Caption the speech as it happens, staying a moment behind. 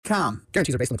CashbackCreditCard.com.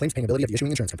 Guarantees are based on the claims paying ability of the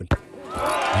issuing insurance company.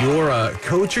 You're a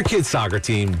coach your kid's soccer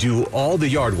team, do all the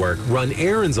yard work, run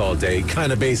errands all day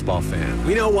kind of baseball fan.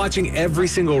 We know watching every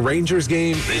single Rangers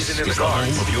game This is the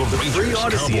home of your Rangers, free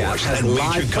Odyssey app Cowboys, has and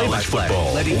live Major College play-by-play,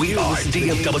 football. letting We you are listen to the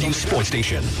games DFW on Sports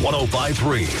Station,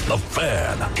 105.3, The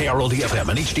Fan, KRLD FM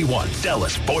and HD1,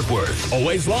 Dallas, Fort Worth.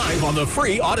 Always live on the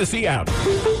free Odyssey app.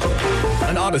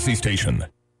 An Odyssey station.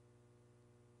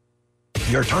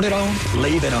 Your turn it on,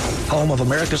 leave it on. Home of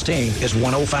America's team is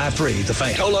 105.3 The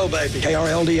Fan. Colo, baby.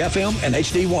 KRLD FM and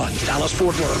HD1, Dallas,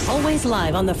 Fort Worth. Always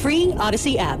live on the free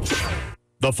Odyssey app.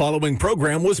 The following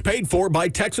program was paid for by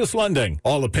Texas Lending.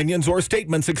 All opinions or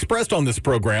statements expressed on this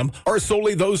program are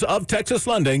solely those of Texas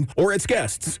Lending or its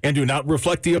guests and do not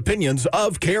reflect the opinions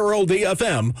of KRLD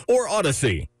FM or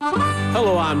Odyssey.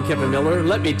 Hello, I'm Kevin Miller.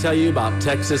 Let me tell you about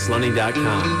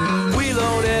TexasLending.com. We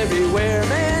loan everywhere,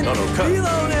 man. We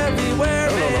loan everywhere,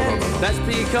 man. That's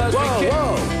because we can.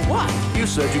 Whoa. What? You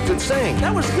said you could sing.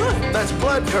 That was good. That's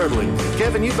blood curdling.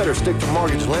 Kevin, you better stick to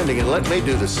mortgage lending and let me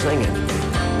do the singing.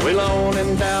 We loan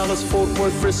in Dallas, Fort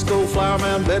Worth, Frisco, Flower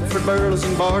Mound, Bedford,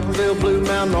 Burleson, Bartonville, Blue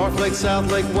Mound, North Lake,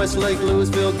 South Lake, West Lake,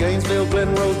 Louisville, Gainesville,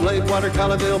 Glen Rose, Blakewater,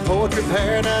 Colleyville, Poetry,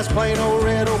 Paradise, Plano,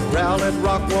 Red Oak, Rowlett,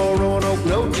 Rockwall, Roanoke,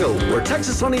 no joke. We're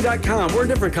TexasLending.com. We're a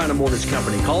different kind of mortgage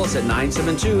company. Call us at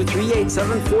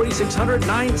 972-387-4600,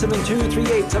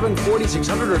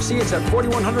 972-387-4600, or see us at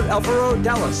 4100 Alpha Road,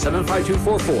 Dallas,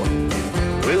 75244.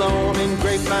 We loan in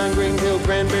Grapevine, Greenville,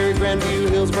 Granbury, Grandview,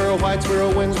 Hillsboro,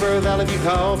 Whitesboro, Winsboro, Valley View,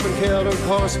 Kaufman, Kelder,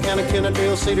 Corsicana,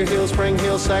 Kennedale, Cedar Hill, Spring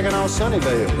Hill, Saginaw,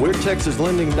 Sunnyvale. We're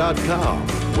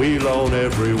TexasLending.com. We loan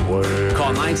everywhere.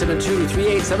 Call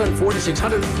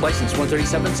 972-387-4600, license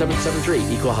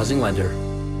 137773, Equal Housing Lender.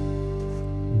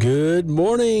 Good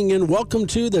morning and welcome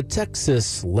to the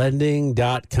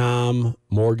TexasLending.com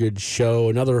Mortgage Show.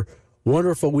 Another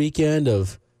wonderful weekend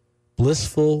of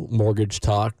blissful mortgage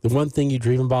talk. The one thing you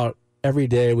dream about every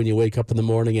day when you wake up in the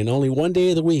morning, and only one day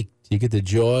of the week you get the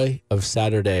joy of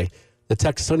Saturday. The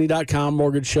TexasLending.com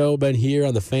Mortgage Show, been here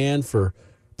on the Fan for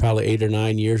probably 8 or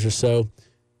 9 years or so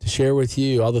to share with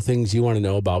you all the things you want to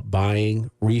know about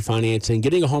buying, refinancing,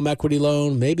 getting a home equity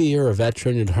loan. Maybe you're a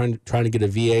veteran and trying to get a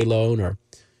VA loan, or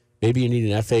maybe you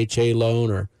need an FHA loan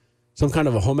or some kind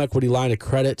of a home equity line of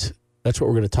credit. That's what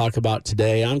we're going to talk about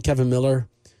today. I'm Kevin Miller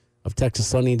of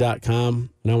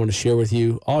TexasLending.com, and I want to share with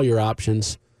you all your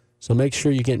options. So make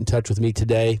sure you get in touch with me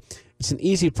today. It's an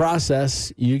easy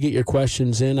process. You get your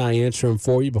questions in, I answer them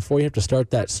for you before you have to start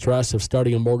that stress of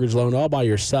starting a mortgage loan all by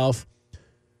yourself.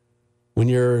 When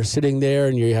you're sitting there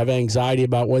and you have anxiety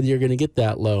about whether you're going to get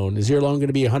that loan. Is your loan going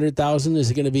to be $100,000?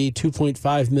 Is it going to be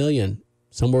 $2.5 million?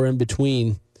 Somewhere in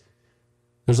between.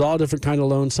 There's all different kind of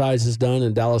loan sizes done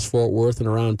in Dallas, Fort Worth, and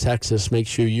around Texas. Make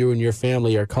sure you and your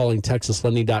family are calling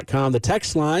TexasLending.com. The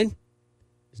text line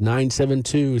is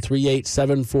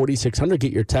 972-387-4600.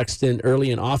 Get your text in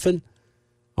early and often.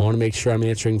 I want to make sure I'm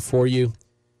answering for you.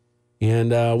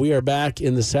 And we are back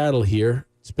in the saddle here.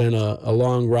 It's been a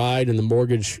long ride in the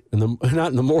mortgage, not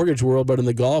in the mortgage world, but in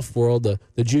the golf world, the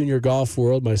junior golf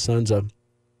world. My son's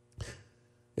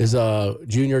is a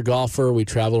junior golfer. We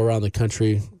travel around the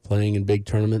country playing in big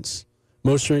tournaments.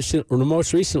 Most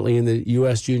recently in the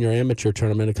U.S. Junior Amateur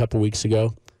Tournament a couple weeks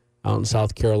ago out in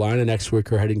South Carolina. Next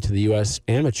week we're heading to the U.S.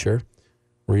 Amateur,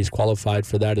 where he's qualified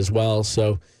for that as well.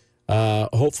 So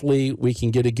hopefully we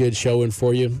can get a good show in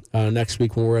for you next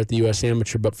week when we're at the U.S.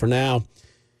 Amateur. But for now,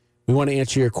 we want to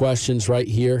answer your questions right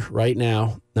here, right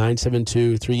now,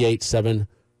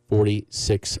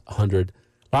 972-387-4600.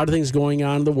 A lot of things going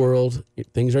on in the world.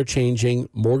 Things are changing.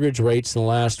 Mortgage rates in the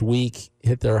last week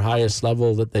hit their highest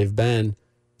level that they've been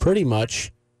pretty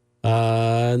much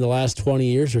in the last 20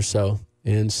 years or so.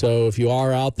 And so if you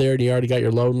are out there and you already got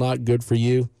your loan locked, good for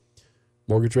you.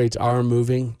 Mortgage rates are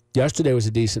moving. Yesterday was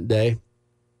a decent day.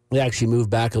 They actually moved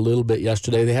back a little bit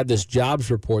yesterday. They had this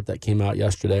jobs report that came out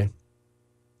yesterday.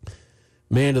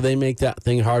 Man, do they make that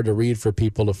thing hard to read for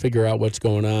people to figure out what's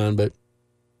going on. But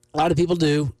a lot of people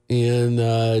do,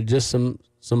 and just some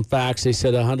facts. They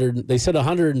said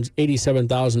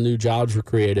 187,000 new jobs were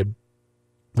created.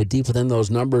 But deep within those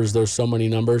numbers, there's so many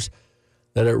numbers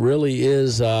that it really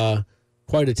is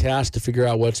quite a task to figure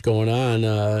out what's going on.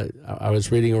 I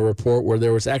was reading a report where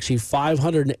there was actually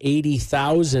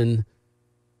 580,000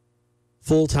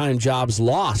 full-time jobs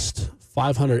lost.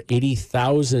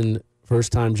 580,000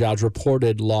 first-time jobs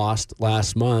reported lost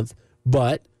last month,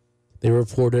 but they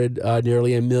reported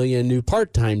nearly 1 million new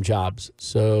part-time jobs.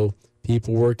 So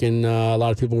people working, a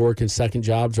lot of people working second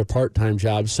jobs or part-time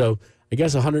jobs. So I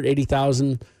guess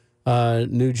 180,000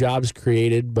 new jobs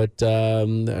created, but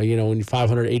when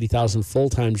 580,000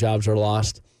 full-time jobs are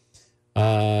lost,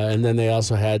 And then they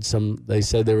also had they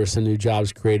said there were some new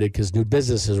jobs created because new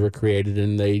businesses were created,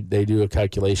 and they do a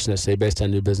calculation that say based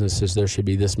on new businesses, there should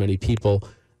be this many people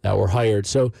that were hired.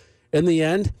 So in the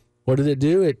end, what did it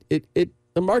do?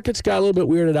 The markets got a little bit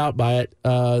weirded out by it.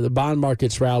 The bond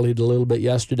markets rallied a little bit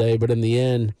yesterday, but in the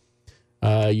end,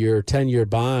 your 10-year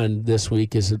bond this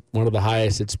week is one of the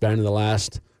highest it's been in the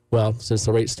last, since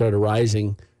the rates started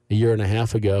rising a year and a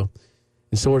half ago.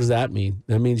 And so what does that mean?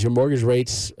 That means your mortgage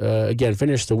rates, again,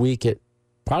 finished the week at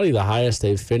probably the highest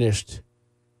they've finished,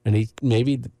 and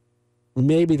maybe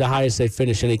the highest they've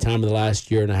finished any time in the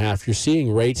last year and a half. You're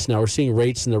seeing rates now. We're seeing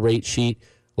rates in the rate sheet,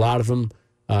 a lot of them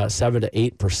 7 to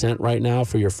 8% right now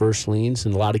for your first liens.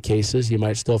 In a lot of cases, you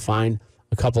might still find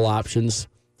a couple options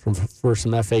for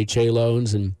some FHA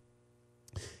loans and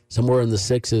somewhere in the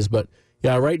 6s. But,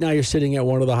 yeah, right now you're sitting at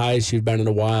one of the highest you've been in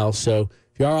a while. So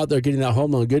if you are out there getting that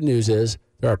home loan, good news is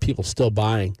there are people still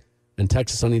buying, and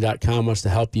TexasLending.com wants to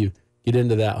help you get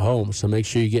into that home. So make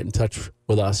sure you get in touch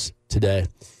with us today.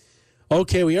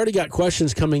 Okay, we already got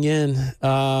questions coming in.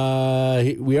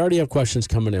 We already have questions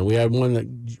coming in. We had one that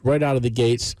right out of the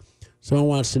gates. Someone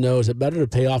wants to know, is it better to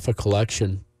pay off a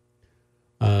collection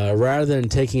rather than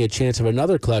taking a chance of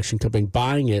another collection company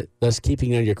buying it, thus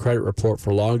keeping it on your credit report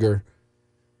for longer?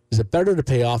 Is it better to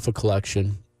pay off a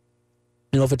collection?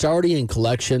 If it's already in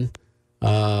collection,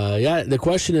 the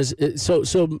question is,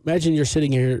 so imagine you're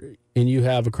sitting here and you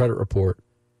have a credit report,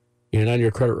 and on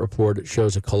your credit report it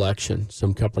shows a collection.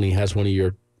 Some company has one of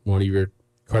your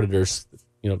creditors,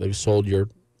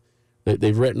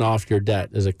 they've written off your debt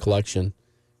as a collection,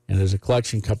 and there's a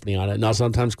collection company on it. Now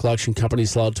sometimes collection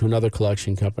companies sell it to another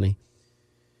collection company.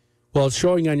 Well, it's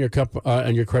showing on your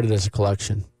credit as a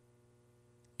collection,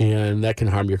 and that can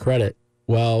harm your credit.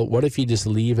 Well, what if you just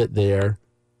leave it there,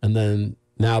 and then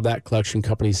now that collection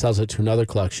company sells it to another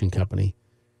collection company?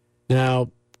 Now,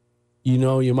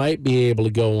 you might be able to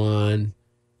go on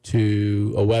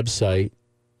to a website,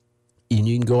 and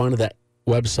you can go onto that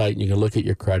website and you can look at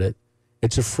your credit.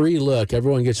 It's a free look.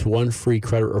 Everyone gets one free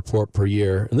credit report per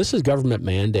year, and this is government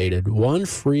mandated, one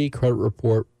free credit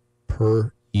report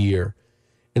per year.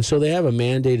 And so they have a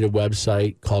mandated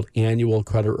website called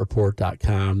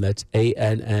annualcreditreport.com. That's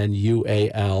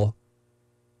ANNUAL,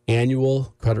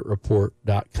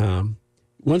 annualcreditreport.com.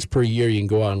 Once per year, you can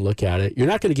go out and look at it. You're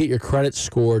not going to get your credit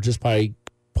score just by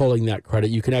pulling that credit.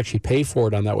 You can actually pay for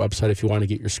it on that website if you want to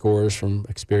get your scores from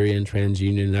Experian,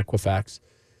 TransUnion, and Equifax.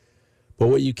 But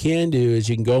what you can do is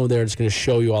you can go in there and it's going to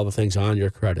show you all the things on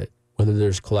your credit, whether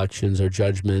there's collections or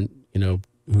judgment,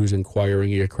 who's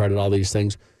inquiring your credit, all these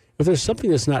things. If there's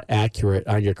something that's not accurate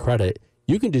on your credit,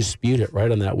 you can dispute it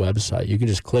right on that website. You can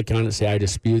just click on it and say, I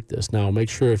dispute this. Now, make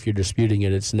sure if you're disputing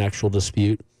it, it's an actual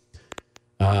dispute.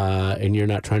 And you're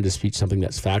not trying to dispute something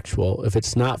that's factual. If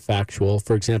it's not factual,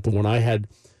 for example, when I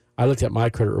looked at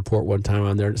my credit report one time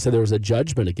on there, and it said there was a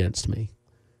judgment against me.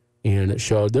 And it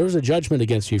showed there was a judgment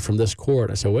against you from this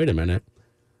court. I said, wait a minute.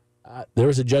 There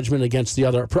was a judgment against the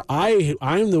other.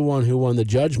 I'm the one who won the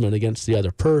judgment against the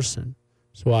other person.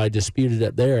 So I disputed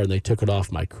it there, and they took it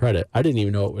off my credit. I didn't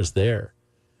even know it was there.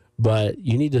 But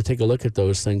you need to take a look at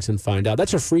those things and find out.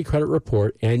 That's a free credit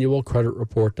report,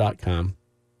 annualcreditreport.com.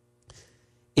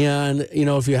 And,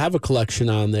 if you have a collection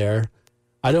on there,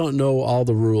 I don't know all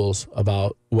the rules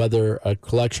about whether a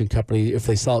collection company, if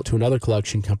they sell it to another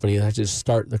collection company, they have to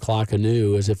start the clock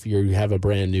anew as if you have a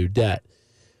brand new debt.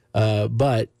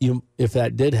 But if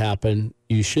that did happen,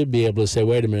 you should be able to say,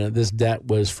 wait a minute, this debt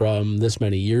was from this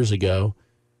many years ago,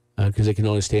 because it can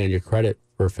only stay on your credit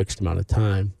for a fixed amount of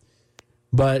time.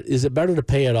 But is it better to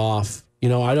pay it off?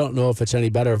 I don't know if it's any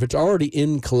better. If it's already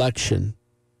in collection,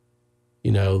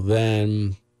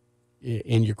 then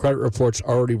in your credit report's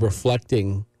already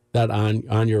reflecting that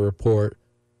on your report.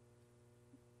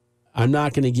 I'm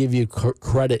not going to give you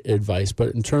credit advice,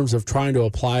 but in terms of trying to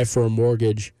apply for a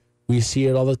mortgage, we see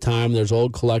it all the time. There's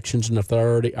old collections, and if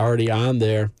they're already on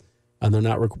there, and they're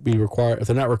not if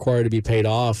they're not required to be paid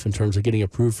off in terms of getting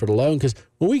approved for the loan, because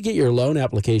when we get your loan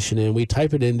application in, we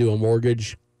type it into a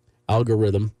mortgage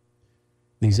algorithm.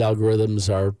 These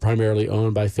algorithms are primarily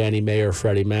owned by Fannie Mae or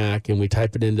Freddie Mac, and we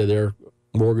type it into their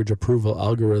mortgage approval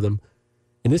algorithm,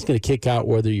 and it's going to kick out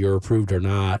whether you're approved or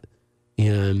not.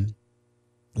 And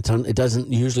it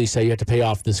doesn't usually say you have to pay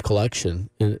off this collection.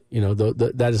 And,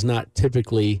 that is not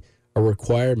typically a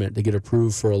requirement to get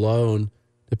approved for a loan,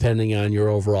 depending on your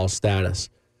overall status.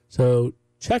 So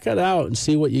check it out and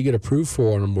see what you get approved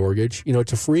for on a mortgage.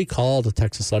 It's a free call to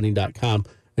TexasLending.com.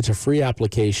 It's a free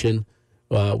application.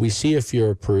 We see if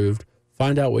you're approved,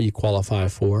 find out what you qualify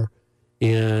for,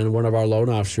 and one of our loan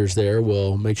officers there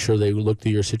will make sure they look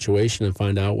through your situation and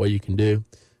find out what you can do.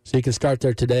 So you can start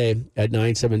there today at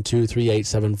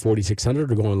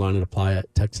 972-387-4600 or go online and apply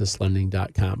at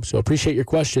texaslending.com. So appreciate your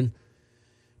question.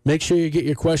 Make sure you get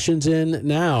your questions in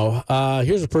now.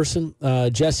 Here's a person.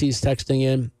 Jesse's texting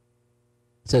in.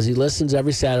 Says he listens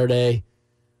every Saturday.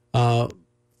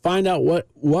 Find out what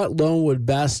loan would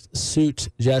best suit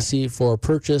Jesse for a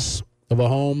purchase of a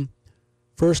home.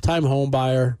 First-time home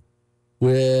buyer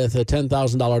with a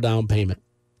 $10,000 down payment.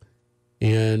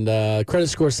 And credit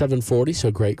score 740, so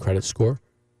great credit score.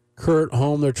 Current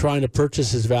home they're trying to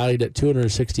purchase is valued at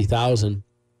 $260,000.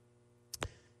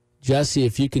 Jesse,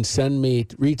 if you can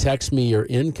retext me your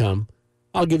income,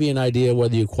 I'll give you an idea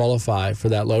whether you qualify for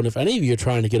that loan. If any of you are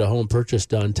trying to get a home purchase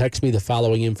done, text me the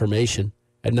following information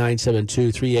at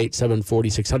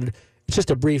 972-387-4600. It's just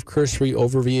a brief cursory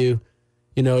overview.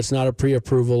 You know, it's not a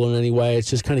pre-approval in any way. It's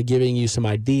just kind of giving you some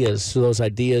ideas, so those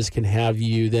ideas can have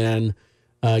you then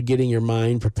getting your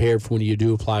mind prepared for when you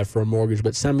do apply for a mortgage.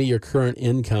 But send me your current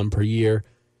income per year,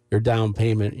 your down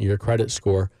payment, and your credit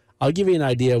score. I'll give you an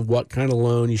idea of what kind of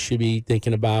loan you should be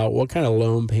thinking about, what kind of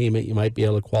loan payment you might be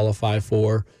able to qualify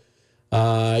for.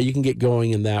 You can get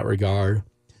going in that regard.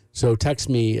 So text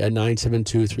me at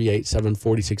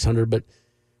 972-387-4600. But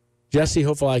Jesse,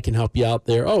 hopefully I can help you out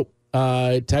there.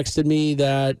 Texted me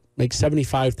that makes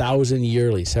 $75,000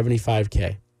 yearly,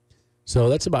 $75K. So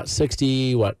that's about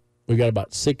we got about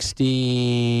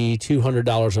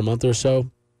 $6,200 a month or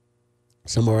so,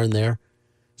 somewhere in there.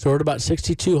 So we're at about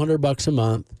 $6,200 a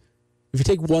month. If you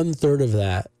take 1/3 of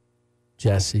that,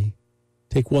 Jesse,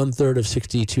 take 1/3 of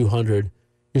 6,200,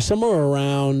 you're somewhere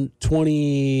around let's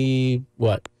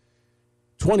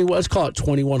call it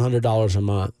 $2,100 a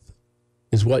month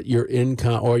is what your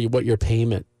income or what your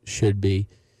payment should be.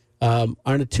 On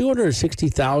a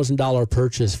 $260,000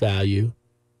 purchase value,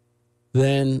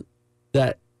 then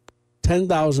that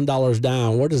 $10,000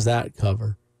 down, what does that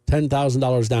cover?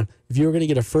 $10,000 down. If you were going to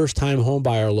get a first-time home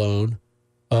buyer loan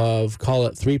of, call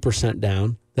it 3%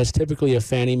 down, that's typically a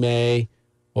Fannie Mae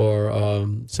or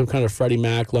some kind of Freddie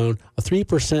Mac loan, a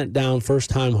 3% down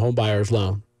first-time home buyer's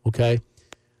loan, okay?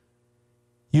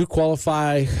 You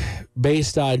qualify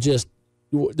based on there's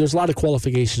a lot of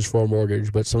qualifications for a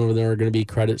mortgage, but some of them are going to be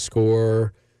credit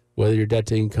score, whether your debt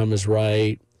to income is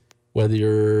right, whether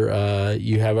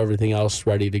you have everything else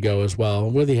ready to go as well,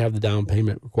 and whether you have the down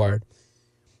payment required.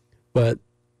 But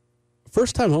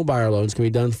first-time home buyer loans can be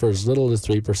done for as little as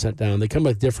 3% down. They come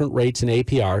with different rates and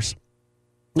APRs.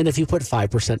 And if you put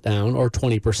 5% down or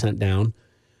 20% down,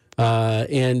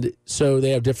 and so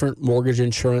they have different mortgage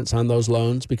insurance on those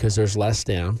loans because there's less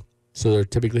down. So they're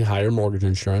typically higher mortgage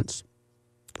insurance.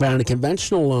 But on a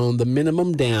conventional loan, the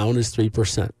minimum down is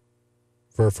 3%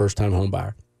 for a first-time home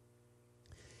buyer.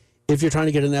 If you're trying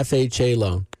to get an FHA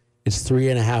loan, it's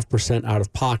 3.5% out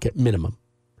of pocket minimum.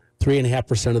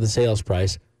 3.5% of the sales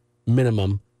price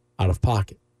minimum out of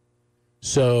pocket.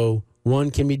 So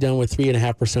one can be done with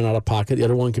 3.5% out of pocket. The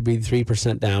other one could be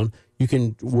 3% down. You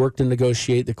can work to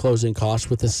negotiate the closing costs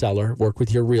with the seller, work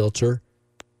with your realtor,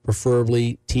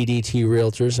 preferably TDT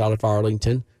Realtors out of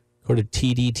Arlington. Go to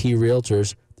TDT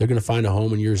Realtors. They're going to find a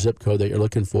home in your zip code that you're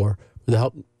looking for.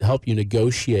 They'll help you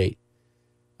negotiate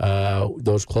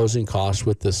those closing costs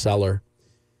with the seller.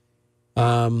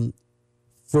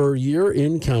 For your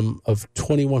income of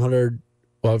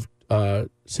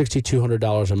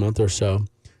 $6,200 a month or so,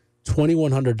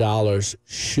 $2,100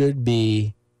 should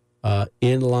be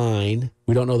in line.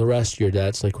 We don't know the rest of your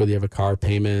debts, like whether you have a car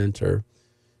payment or,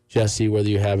 Jesse, whether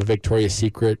you have a Victoria's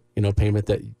Secret, payment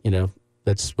that,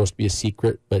 that's supposed to be a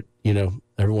secret, but,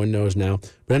 everyone knows now.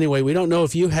 But anyway, we don't know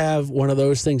if you have one of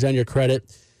those things on your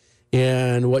credit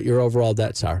and what your overall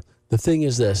debts are. The thing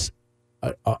is this,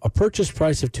 a purchase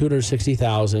price of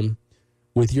 $260,000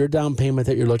 with your down payment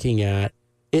that you're looking at,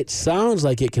 it sounds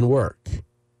like it can work.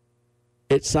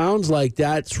 It sounds like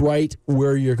that's right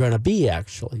where you're going to be,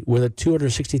 actually. With a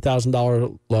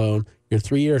 $260,000 loan, you're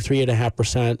 3 or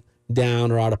 3.5%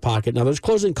 down or out of pocket. Now, there's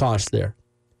closing costs there.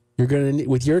 You're going to,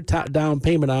 with your down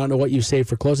payment, I don't know what you save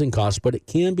for closing costs, but it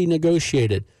can be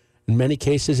negotiated. In many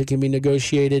cases, it can be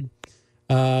negotiated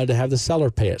to have the seller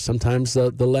pay it. Sometimes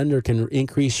the lender can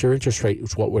increase your interest rate,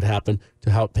 which is what would happen to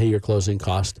help pay your closing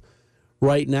cost.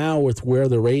 Right now, with where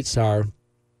the rates are,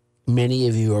 many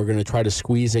of you are going to try to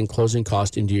squeeze in closing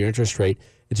cost into your interest rate.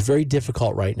 It's very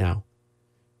difficult right now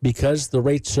because the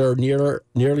rates are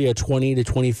nearly a 20 to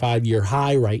 25-year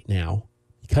high right now.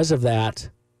 Because of that,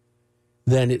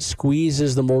 then it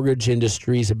squeezes the mortgage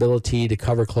industry's ability to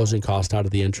cover closing costs out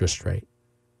of the interest rate.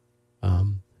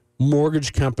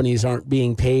 Mortgage companies aren't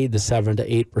being paid the 7 to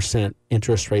 8%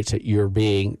 interest rates that you're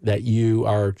being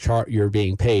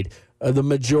paid. The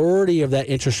majority of that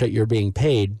interest rate you're being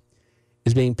paid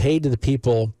is being paid to the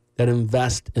people that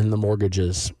invest in the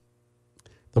mortgages.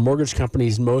 The mortgage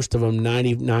companies, most of them,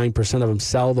 99% of them,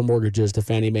 sell the mortgages to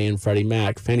Fannie Mae and Freddie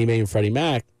Mac. Fannie Mae and Freddie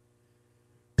Mac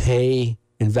pay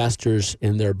investors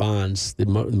in their bonds the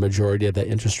majority of the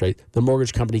interest rate. The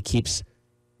mortgage company keeps,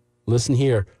 listen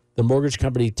here, the mortgage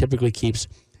company typically keeps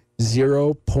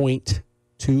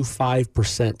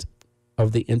 0.25%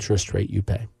 of the interest rate you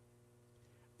pay.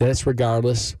 That's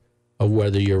regardless of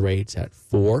whether your rate's at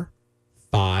 4,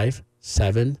 5,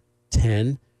 7,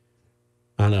 10.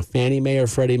 On a Fannie Mae or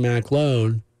Freddie Mac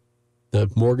loan,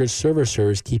 the mortgage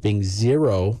servicer is keeping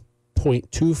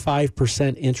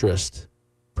 0.25% interest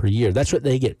per year. That's what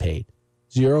they get paid,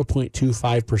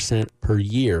 0.25% per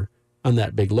year on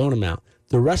that big loan amount.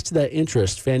 The rest of that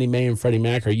interest, Fannie Mae and Freddie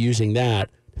Mac are using that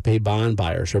to pay bond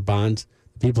buyers or bonds,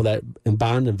 people that and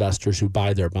bond investors who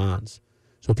buy their bonds.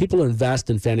 So people invest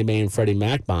in Fannie Mae and Freddie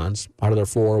Mac bonds out of their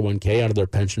 401k, out of their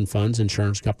pension funds.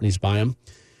 Insurance companies buy them.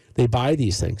 They buy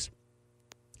these things.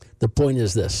 The point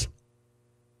is this.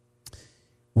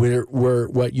 We're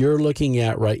what you're looking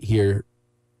at right here,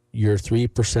 your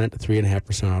 3% to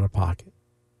 3.5% out of pocket,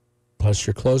 plus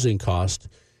your closing cost.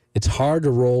 It's hard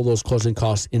to roll those closing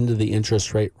costs into the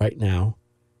interest rate right now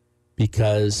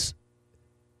because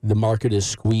the market is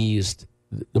squeezed.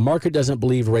 The market doesn't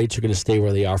believe rates are going to stay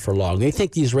where they are for long. They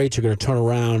think these rates are going to turn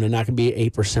around and not going to be at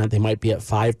 8%. They might be at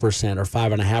 5% or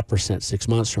 5.5% 6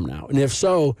 months from now. And if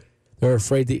so, they're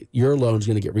afraid that your loan is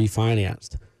going to get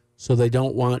refinanced. So they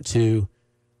don't want to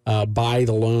buy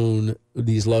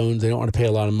these loans. They don't want to pay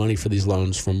a lot of money for these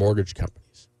loans from mortgage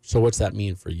companies. So what's that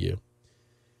mean for you?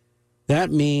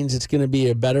 That means it's going to be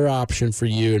a better option for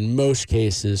you in most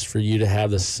cases for you to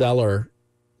have the seller.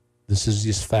 This is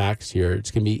just facts here. It's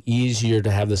going to be easier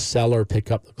to have the seller pick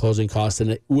up the closing costs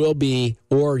than it will be,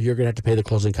 or you're going to have to pay the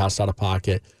closing costs out of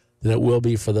pocket, than it will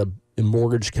be for the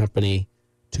mortgage company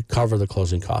to cover the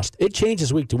closing cost. It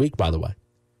changes week to week, by the way.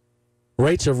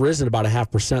 Rates have risen about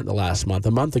 0.5% the last month.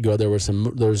 A month ago, there was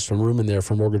some room in there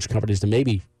for mortgage companies to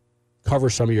maybe cover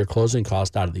some of your closing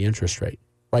costs out of the interest rate.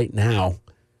 Right now,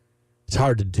 it's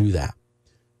hard to do that.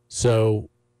 So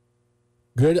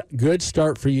good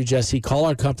start for you, Jesse. Call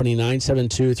our company,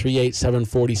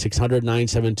 972-387-4600,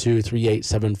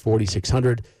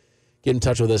 972-387-4600. Get in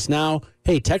touch with us now.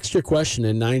 Hey, text your question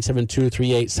in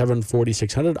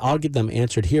 972-387-4600. I'll get them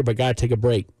answered here, but got to take a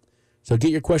break. So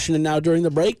get your question in now during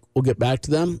the break. We'll get back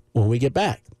to them when we get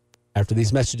back after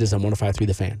these messages on 105.3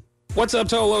 The Fan. What's up,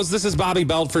 Tolos? This is Bobby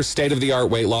Belt for State of the Art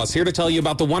Weight Loss, here to tell you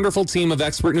about the wonderful team of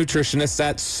expert nutritionists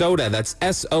at SOTA. That's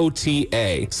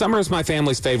SOTA. Summer is my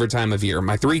family's favorite time of year.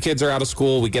 My 3 kids are out of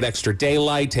school. We get extra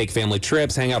daylight, take family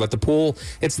trips, hang out at the pool.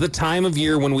 It's the time of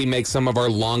year when we make some of our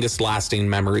longest lasting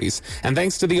memories. And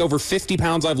thanks to the over 50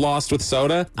 pounds I've lost with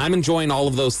SOTA, I'm enjoying all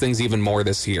of those things even more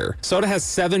this year. SOTA has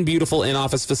 7 beautiful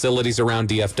in-office facilities around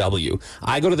DFW.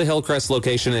 I go to the Hillcrest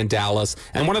location in Dallas,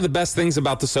 and one of the best things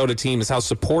about the SOTA team is how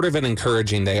supportive and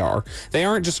encouraging they are. They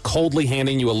aren't just coldly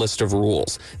handing you a list of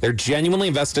rules. They're genuinely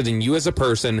invested in you as a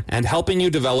person and helping you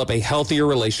develop a healthier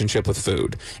relationship with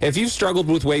food. If you've struggled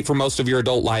with weight for most of your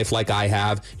adult life like I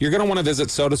have, you're going to want to visit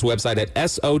SOTA's website at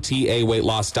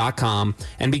sotaweightloss.com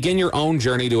and begin your own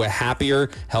journey to a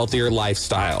happier, healthier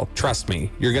lifestyle. Trust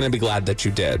me, you're going to be glad that you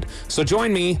did. So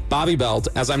join me, Bobby Belt,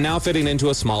 as I'm now fitting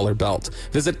into a smaller belt.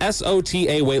 Visit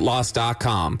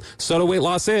sotaweightloss.com. SOTA Weight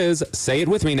Loss is, say it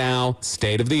with me now,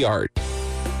 state of the art.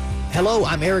 Hello,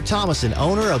 I'm Eric Thomason,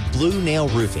 owner of Blue Nail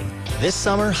Roofing. This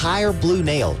summer, hire Blue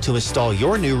Nail to install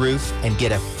your new roof and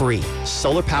get a free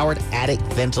solar-powered attic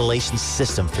ventilation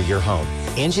system for your home.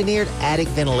 Engineered attic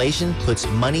ventilation puts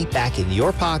money back in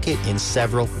your pocket in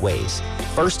several ways.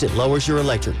 First, it lowers your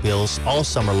electric bills all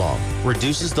summer long,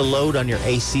 reduces the load on your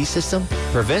AC system,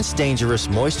 prevents dangerous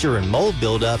moisture and mold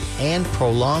buildup, and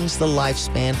prolongs the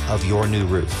lifespan of your new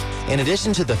roof. In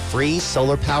addition to the free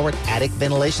solar-powered attic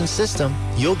ventilation system,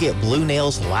 you'll get Blue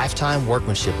Nail's lifetime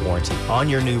workmanship warranty on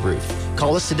your new roof.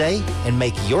 Call us today and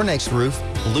make your next roof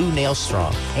Blue Nail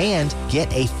strong and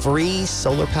get a free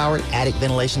solar-powered attic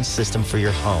ventilation system for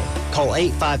your home. Call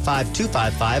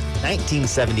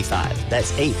 855-255-1975.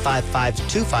 That's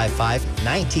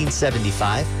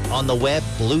 855-255-1975. On the web,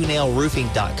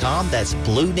 BlueNailRoofing.com. That's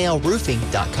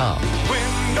BlueNailRoofing.com.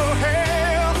 Window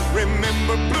hail,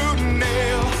 remember Blue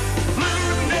Nail.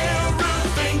 Blue Nail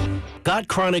Roofing. Got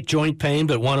chronic joint pain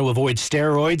but want to avoid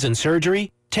steroids and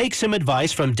surgery? Take some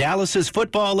advice from Dallas's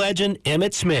football legend,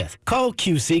 Emmitt Smith. Call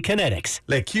QC Kinetics.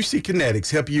 Let QC Kinetics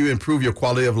help you improve your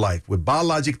quality of life with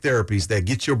biologic therapies that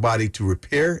get your body to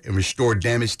repair and restore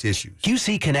damaged tissues.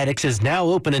 QC Kinetics is now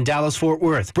open in Dallas-Fort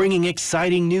Worth, bringing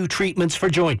exciting new treatments for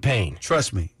joint pain.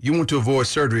 Trust me, you want to avoid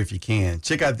surgery if you can.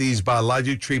 Check out these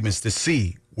biologic treatments to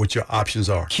see what your options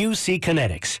are. QC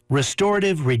Kinetics,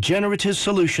 restorative, regenerative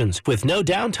solutions with no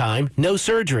downtime, no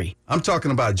surgery. I'm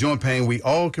talking about joint pain we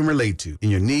all can relate to in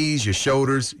your knees, your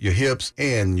shoulders, your hips,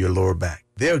 and your lower back.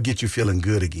 They'll get you feeling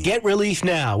good again. Get relief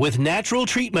now with natural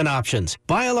treatment options,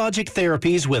 biologic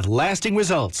therapies with lasting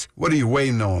results. What are you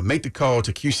waiting on? Make the call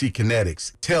to QC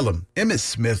Kinetics. Tell them Emmitt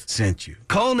Smith sent you.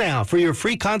 Call now for your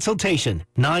free consultation.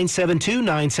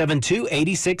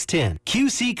 972-972-8610.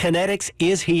 QC Kinetics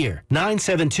is here.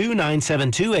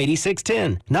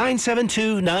 972-972-8610.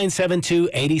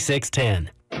 972-972-8610.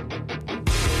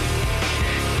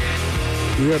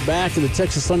 We are back at the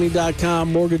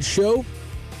TexasLending.com Mortgage Show.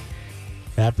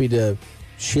 Happy to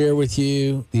share with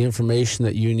you the information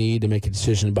that you need to make a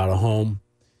decision about a home.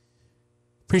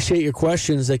 Appreciate your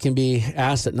questions. They can be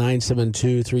asked at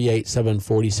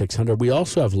 972-387-4600. We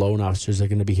also have loan officers that are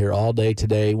going to be here all day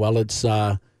today. While it's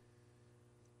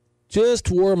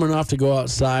just warm enough to go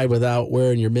outside without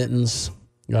wearing your mittens,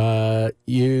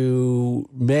 you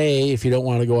may, if you don't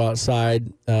want to go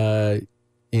outside and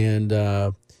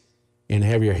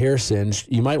have your hair singed,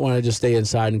 you might want to just stay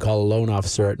inside and call a loan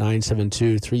officer at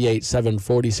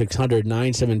 972-387-4600,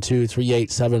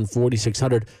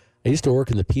 972-387-4600. I used to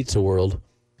work in the pizza world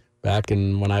back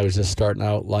when I was just starting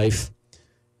out life.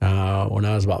 When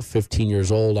I was about 15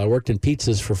 years old, I worked in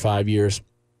pizzas for 5 years.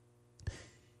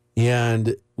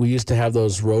 And we used to have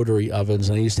those rotary ovens,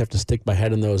 and I used to have to stick my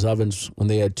head in those ovens when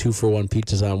they had 2-for-1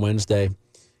 pizzas on Wednesday.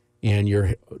 And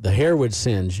the hair would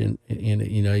singe, and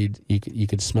you know you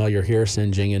could smell your hair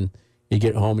singeing, and you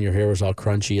get home and your hair was all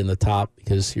crunchy in the top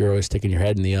because you're always sticking your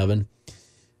head in the oven.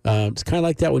 It's kind of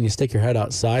like that when you stick your head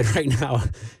outside right now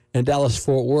in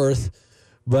Dallas-Fort Worth,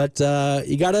 but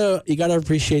you gotta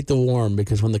appreciate the warm,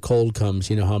 because when the cold comes,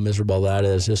 you know how miserable that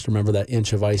is. Just remember that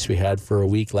inch of ice we had for a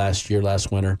week last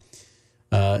winter,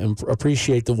 and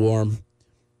appreciate the warm.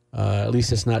 At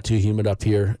least it's not too humid up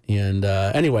here. And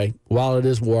anyway, while it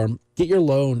is warm, get your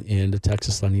loan into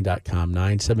TexasLending.com,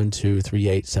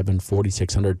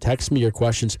 972-387-4600. Text me your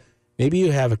questions. Maybe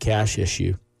you have a cash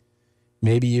issue.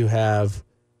 Maybe you have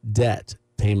debt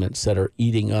payments that are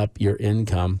eating up your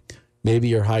income. Maybe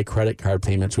your high credit card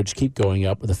payments, which keep going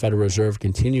up with the Federal Reserve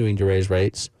continuing to raise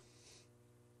rates.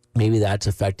 Maybe that's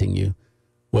affecting you.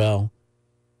 Well,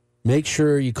 make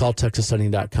sure you call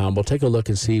TexasLending.com. We'll take a look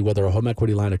and see whether a home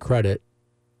equity line of credit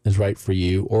is right for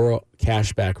you or a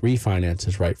cashback refinance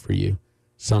is right for you.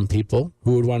 Some people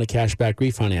who would want a cashback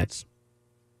refinance.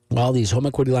 Well, these home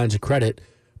equity lines of credit,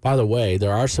 by the way,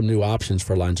 there are some new options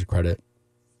for lines of credit.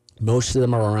 Most of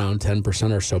them are around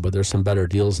 10% or so, but there's some better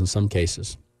deals in some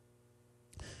cases.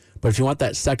 But if you want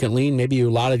that second lien, maybe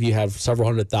a lot of you have several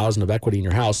 $100,000 of equity in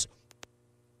your house.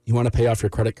 You want to pay off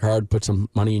your credit card, put some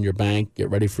money in your bank,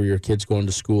 get ready for your kids going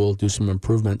to school, do some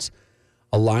improvements.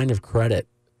 A line of credit,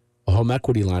 a home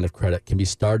equity line of credit, can be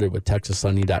started with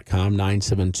TexasLending.com,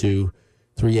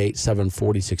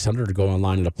 972-387-4600 to go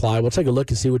online and apply. We'll take a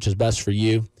look and see which is best for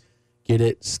you. Get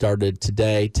it started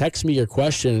today. Text me your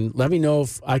question. Let me know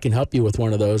if I can help you with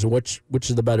one of those and which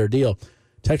is the better deal.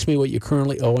 Text me what you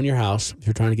currently owe on your house if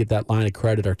you're trying to get that line of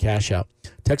credit or cash out.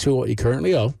 Text me what you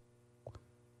currently owe.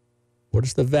 What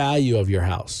is the value of your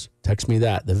house? Text me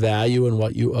that, the value and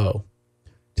what you owe.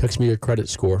 Text me your credit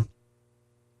score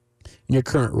and your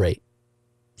current rate.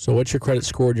 So what's your credit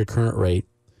score and your current rate,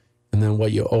 and then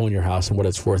what you owe on your house and what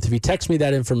it's worth. If you text me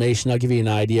that information, I'll give you an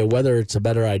idea whether it's a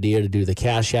better idea to do the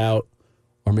cash out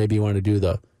or maybe you want to do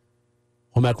the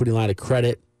home equity line of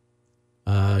credit.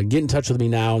 Get in touch with me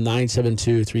now,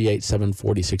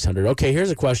 972-387-4600. Okay,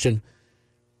 here's a question.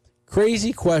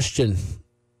 Crazy question.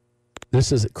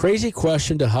 This is a crazy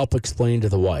question to help explain to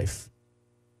the wife.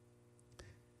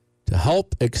 To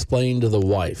help explain to the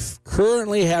wife.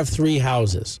 Currently have 3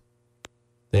 houses.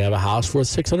 They have a house worth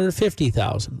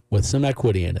 $650,000 with some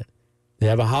equity in it. They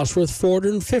have a house worth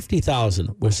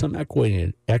 $450,000 with some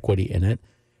equity in it.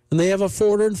 And they have a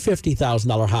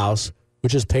 $450,000 house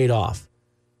which is paid off.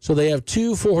 So they have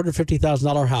 2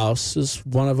 $450,000 houses.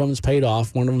 One of them is paid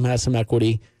off. One of them has some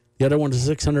equity. The other one is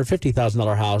a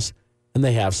 $650,000 house, and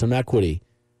they have some equity.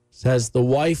 Says the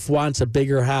wife wants a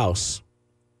bigger house.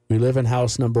 We live in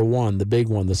house number 1, the big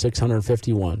one, the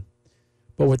 651.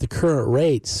 But with the current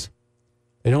rates,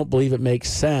 they don't believe it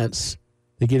makes sense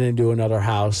to get into another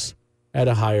house at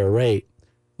a higher rate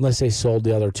unless they sold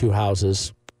the other 2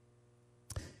 houses.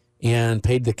 and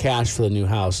paid the cash for the new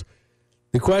house.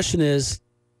 The question is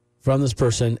from this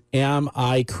person, am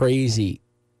I crazy?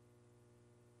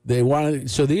 They want to,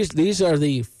 so these are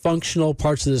the functional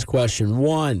parts of this question.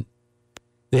 One,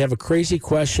 they have a crazy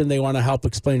question they want to help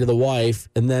explain to the wife,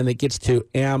 and then it gets to,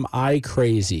 am I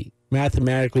crazy?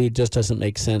 Mathematically, it just doesn't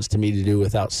make sense to me to do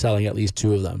without selling at least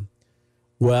two of them.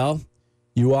 Well,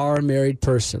 you are a married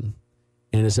person,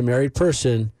 and as a married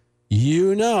person,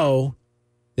 you know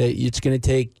that it's going to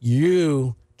take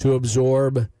you to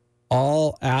absorb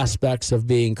all aspects of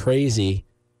being crazy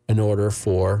in order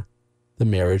for the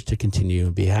marriage to continue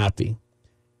and be happy.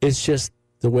 It's just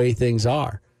the way things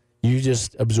are. You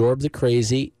just absorb the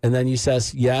crazy, and then you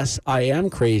says, yes, I am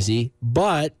crazy,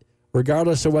 but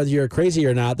regardless of whether you're crazy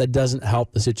or not, that doesn't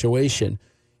help the situation.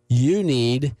 You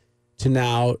need to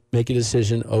now make a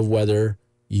decision of whether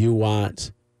you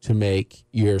want to make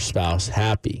your spouse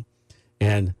happy.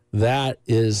 And that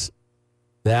is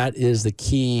the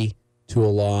key to a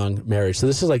long marriage. So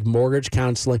this is like mortgage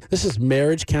counseling. This is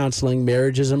marriage counseling.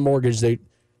 Marriages and mortgage, they're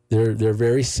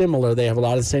very similar. They have a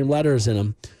lot of the same letters in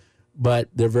them, but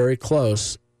they're very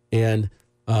close. And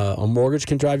a mortgage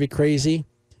can drive you crazy,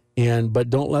 but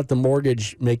don't let the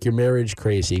mortgage make your marriage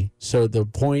crazy. So the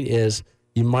point is,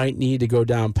 you might need to go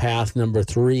down path number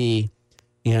 3,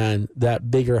 and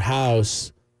that bigger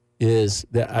house is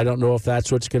that. I don't know if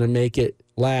that's what's going to make it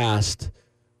last,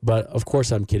 but of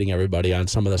course I'm kidding everybody on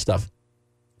some of the stuff.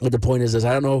 But the point is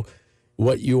I don't know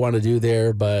what you want to do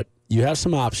there, but you have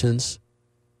some options,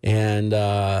 and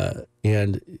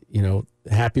you know,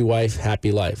 happy wife,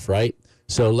 happy life, right?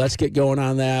 So let's get going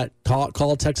on that. Call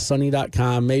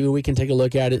TexasLending.com. Maybe we can take a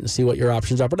look at it and see what your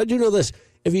options are. But I do know this.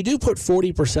 If you do put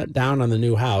 40% down on the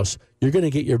new house, you're going to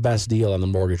get your best deal on the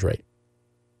mortgage rate.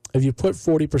 If you put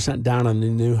 40% down on the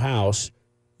new house,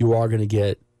 you are going to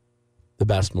get the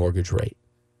best mortgage rate.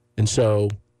 And so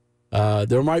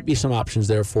there might be some options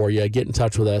there for you. Get in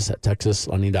touch with us at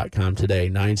TexasLending.com today,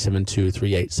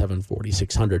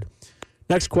 972-387-4600.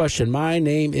 Next question. My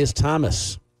name is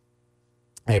Thomas.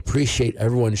 I appreciate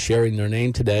everyone sharing their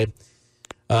name today.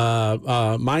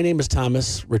 My name is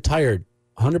Thomas, retired,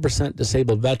 100%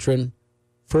 disabled veteran,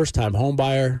 first-time home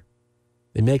buyer.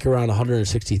 They make around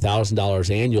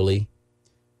 $160,000 annually,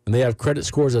 and they have credit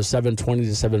scores of 720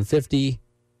 to 750,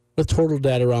 with total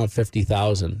debt around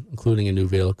 $50,000, including a new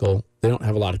vehicle. They don't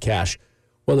have a lot of cash.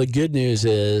 Well, the good news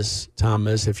is,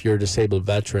 Thomas, if you're a disabled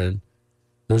veteran,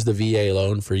 there's the VA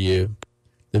loan for you.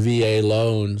 The VA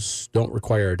loans don't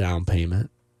require a down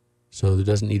payment, so there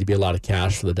doesn't need to be a lot of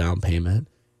cash for the down payment.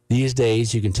 These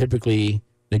days, you can typically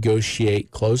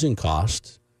negotiate closing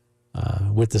costs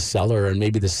with the seller, and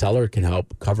maybe the seller can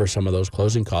help cover some of those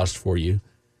closing costs for you.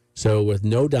 So with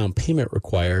no down payment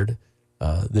required,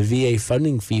 the VA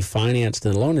funding fee financed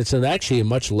in the loan, it's actually a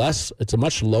much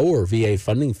lower VA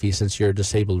funding fee since you're a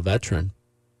disabled veteran.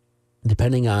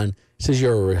 Depending on, it says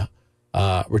you're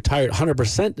a retired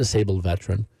 100% disabled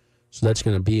veteran, so that's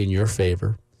going to be in your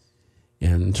favor.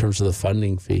 And in terms of the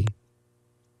funding fee,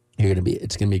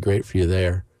 it's going to be great for you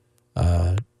there.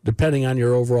 Depending on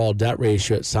your overall debt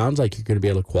ratio, it sounds like you're going to be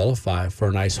able to qualify for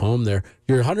a nice home there.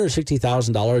 Your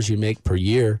 $160,000 you make per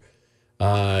year,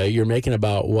 you're making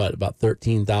about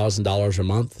 $13,000 a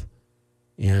month.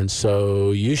 And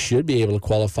so you should be able to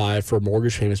qualify for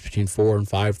mortgage payments between $4,000 and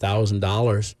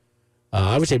 $5,000.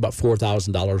 I would say about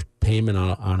 $4,000 payment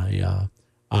on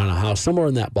a house, somewhere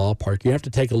in that ballpark. You have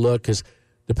to take a look, because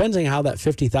depending on how that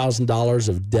 $50,000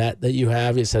 of debt that you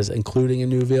have, it says including a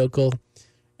new vehicle.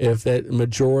 If the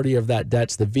majority of that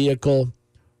debt's the vehicle,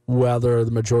 whether the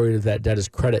majority of that debt is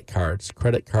credit cards.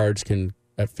 Credit cards can,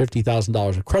 at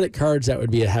 $50,000 of credit cards, that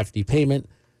would be a hefty payment.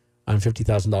 On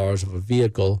 $50,000 of a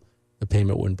vehicle, the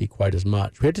payment wouldn't be quite as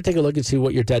much. We have to take a look and see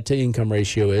what your debt to income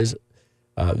ratio is.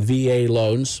 VA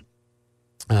loans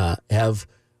have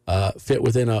fit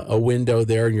within a window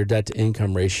there in your debt to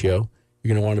income ratio.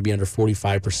 You're going to want to be under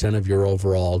 45% of your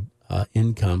overall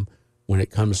income when it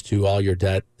comes to all your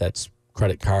debt. That's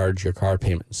credit cards, your car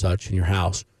payment and such, and your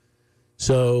house.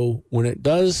 So when it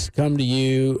does come to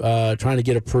you trying to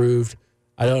get approved,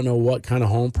 I don't know what kind of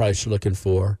home price you're looking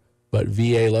for, but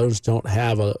VA loans don't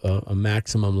have a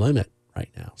maximum limit right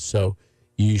now. So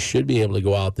you should be able to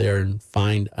go out there and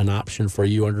find an option for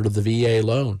you under the VA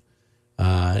loan.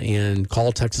 And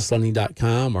call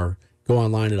TexasLending.com or go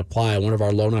online and apply. One of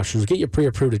our loan officers will get you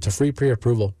pre-approved. It's a free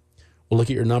pre-approval. We'll look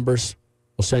at your numbers.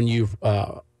 We'll send you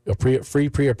a free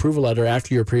pre-approval letter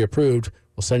after you're pre-approved.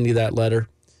 We'll send you that letter.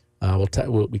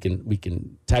 We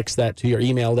can text that to you or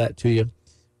email that to you.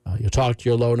 You'll talk to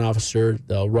your loan officer.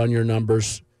 They'll run your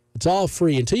numbers. It's all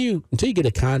free until you get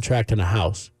a contract in a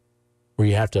house where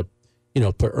you have to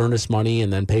put earnest money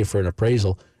and then pay for an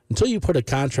appraisal. Until you put a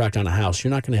contract on a house,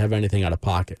 you're not going to have anything out of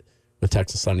pocket with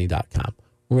TexasLending.com.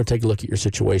 We're going to take a look at your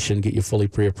situation, get you fully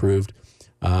pre-approved,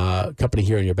 company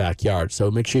here in your backyard.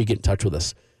 So make sure you get in touch with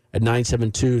us at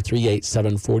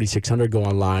 972-387-4600. Go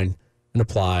online and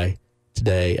apply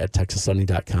today at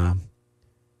TexasLending.com.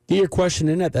 Get your question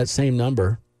in at that same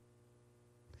number.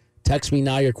 Text me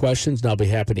now your questions, and I'll be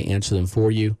happy to answer them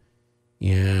for you.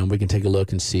 And we can take a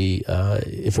look and see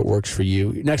if it works for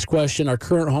you. Next question, our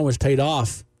current home is paid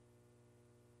off.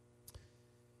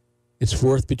 It's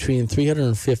worth between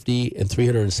 $350,000 and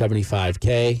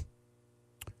 $375,000.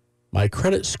 My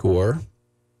credit score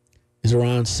is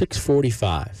around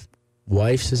 645.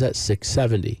 Wife's is at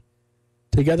 670.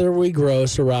 Together we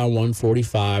gross around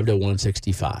 145 to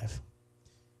 165.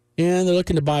 And they're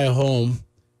looking to buy a home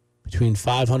between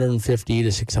 $550,000 to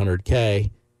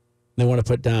 $600,000. They want to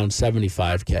put down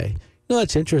 $75,000.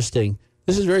 That's interesting.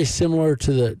 This is very similar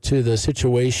to the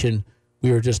situation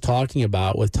we were just talking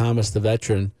about with Thomas the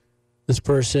veteran. This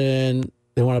person,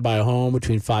 they want to buy a home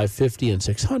between $550,000 and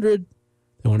 $600,000.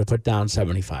 They want to put down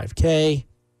 $75,000.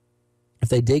 If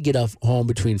they did get a home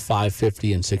between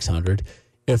 $550,000 and $600,000,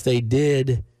 if they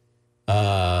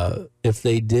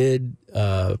did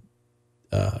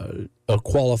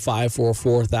qualify for a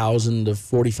 $4,000 to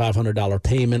 $4,500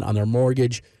 payment on their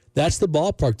mortgage, that's the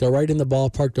ballpark. They're right in the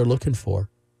ballpark they're looking for.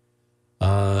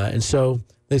 And so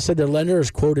they said their lender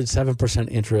has quoted 7%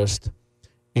 interest,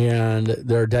 and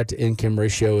their debt-to-income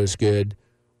ratio is good.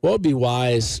 What would be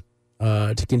wise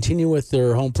to continue with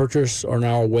their home purchase or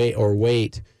now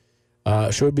wait?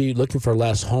 Should be looking for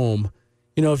less home.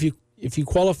 If you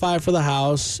qualify for the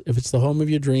house, if it's the home of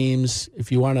your dreams,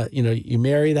 if you want to, you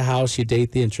marry the house, you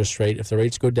date the interest rate. If the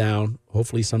rates go down,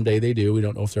 hopefully someday they do. We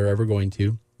don't know if they're ever going to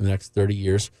in the next 30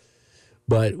 years.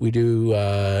 But we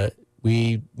do,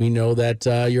 we know that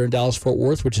you're in Dallas-Fort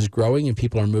Worth, which is growing, and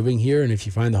people are moving here. And if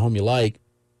you find the home you like,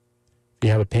 if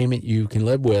you have a payment you can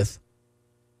live with,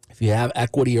 if you have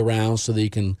equity around so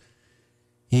that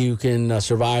you can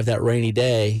survive that rainy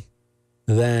day,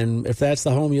 then if that's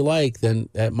the home you like, then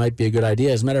that might be a good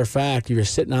idea. As a matter of fact, if you're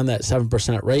sitting on that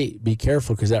 7% rate, be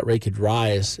careful because that rate could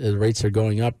rise. The rates are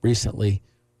going up recently.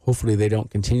 Hopefully they don't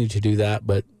continue to do that,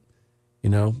 but,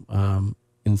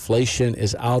 inflation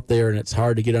is out there and it's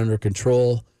hard to get under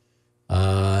control.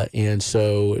 And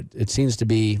so it seems to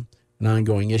be an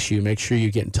ongoing issue. Make sure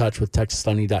you get in touch with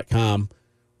TexasLending.com.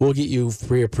 We'll get you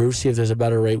pre-approved, see if there's a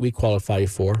better rate we qualify you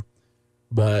for.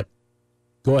 But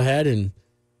go ahead and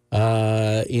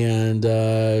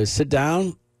sit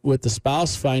down with the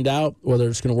spouse, find out whether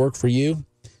it's going to work for you,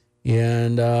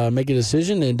 and make a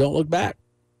decision, and don't look back.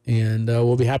 And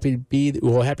we'll be happy to be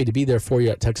there for you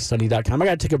at TexasLending.com. I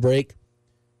got to take a break.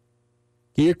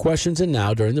 Get your questions in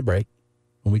now during the break.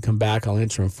 When we come back, I'll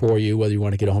answer them for you, whether you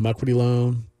want to get a home equity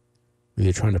loan, whether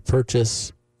you're trying to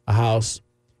purchase a house.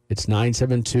 It's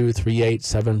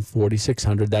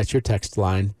 972-387-4600. That's your text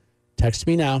line. Text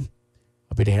me now.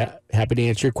 I'll be happy to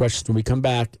answer your questions when we come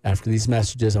back after these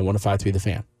messages on 105.3 The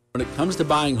Fan. When it comes to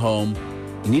buying home,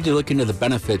 you need to look into the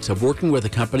benefits of working with a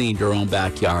company in your own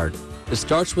backyard. It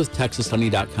starts with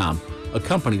TexasLending.com, a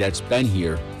company that's been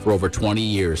here for over 20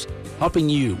 years, helping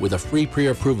you with a free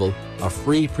pre-approval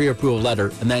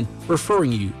letter, and then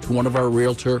referring you to one of our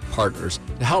realtor partners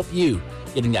to help you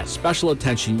getting that special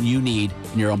attention you need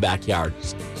in your own backyard.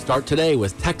 Start today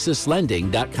with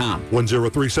TexasLending.com.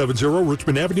 10370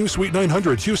 Richmond Avenue, Suite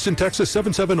 900, Houston, Texas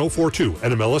 77042.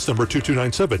 NMLS number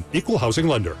 2297. Equal housing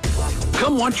lender.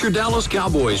 Come watch your Dallas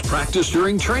Cowboys practice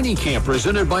during training camp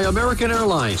presented by American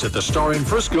Airlines at the Star in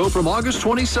Frisco from August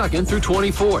 22nd through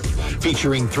 24th.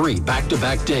 Featuring 3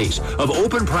 back-to-back days of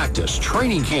open practice,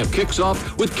 training camp kicks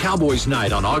off with Cowboys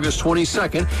Night on August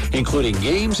 22nd, including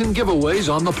games and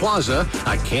giveaways on the plaza,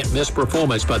 a can't-miss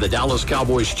performance by the Dallas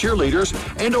Cowboys cheerleaders,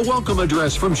 and a welcome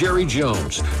address from Jerry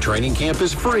Jones. Training camp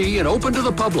is free and open to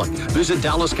the public. Visit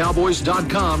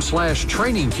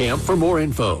DallasCowboys.com/training camp for more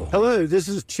info. Hello, this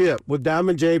is Chip with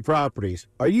Diamond J Properties.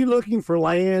 Are you looking for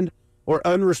land or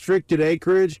unrestricted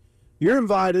acreage? You're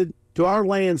invited to our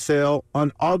land sale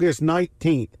on August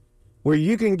 19th, where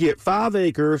you can get 5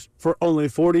 acres for only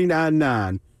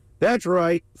 $49,900. That's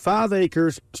right, 5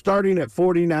 acres starting at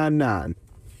 $49,900.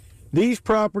 These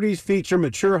properties feature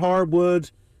mature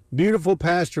hardwoods, beautiful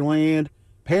pasture land,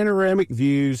 panoramic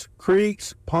views,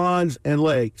 creeks, ponds, and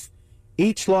lakes.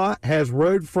 Each lot has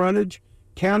road frontage,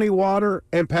 county water,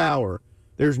 and power.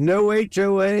 There's no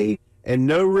HOA and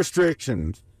no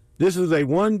restrictions. This is a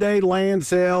one-day land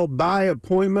sale by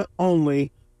appointment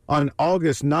only on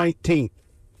August 19th.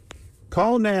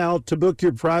 Call now to book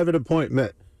your private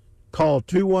appointment. Call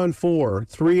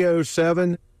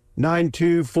 214-307-9999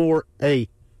 214-307-9248.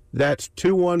 That's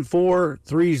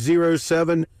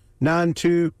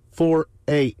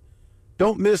 214-307-9248.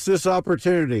 Don't miss this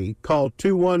opportunity. Call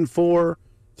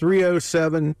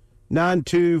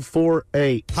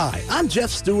 214-307-9248. Hi, I'm Jeff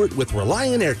Stewart with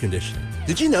Reliant Air Conditioning.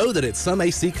 Did you know that at some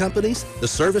AC companies, the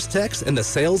service techs and the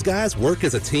sales guys work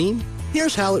as a team?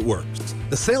 Here's how it works.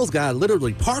 The sales guy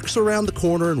literally parks around the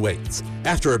corner and waits.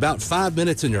 After about 5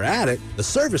 minutes in your attic, the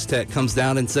service tech comes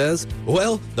down and says,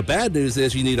 well, the bad news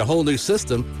is you need a whole new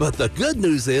system, but the good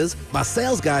news is my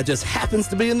sales guy just happens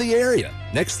to be in the area.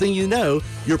 Next thing you know,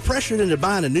 you're pressured into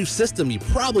buying a new system you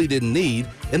probably didn't need,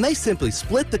 and they simply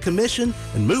split the commission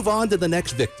and move on to the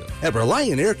next victim. At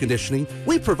Reliant Air Conditioning,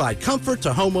 we provide comfort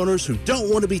to homeowners who don't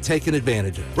want to be taken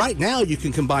advantage of. Right now, you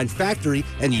can combine factory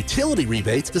and utility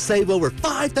rebates to save over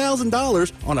 $5,000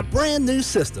 on a brand new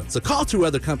system. So call 2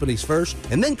 other companies first,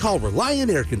 and then call Reliant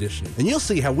Air Conditioning, and you'll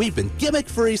see how we've been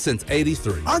gimmick-free since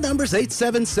 '83. Our number's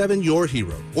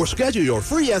 877-YOUR-HERO, or schedule your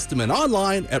free estimate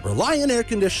online at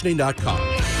ReliantAirConditioning.com.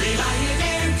 Reliant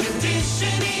Air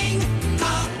Conditioning.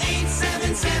 Call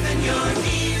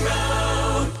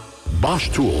 877-YOUR-HERO. Bosch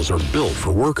tools are built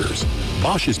for workers.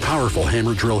 Bosch's powerful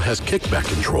hammer drill has kickback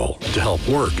control to help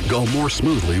work go more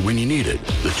smoothly when you need it.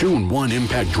 The 2-in-1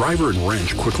 impact driver and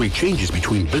wrench quickly changes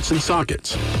between bits and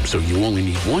sockets, so you only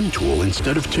need 1 tool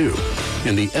instead of 2.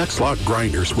 And the X-Lock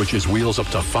grinder switches wheels up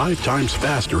to 5 times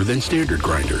faster than standard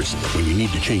grinders when you need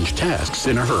to change tasks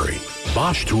in a hurry.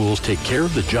 Bosch tools take care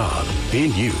of the job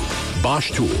and you.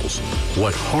 Bosch tools,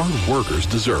 what hard workers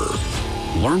deserve.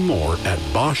 Learn more at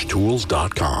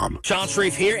BoschTools.com. Sean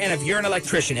Sharif here, and if you're an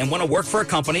electrician and want to work for a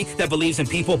company that believes in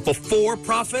people before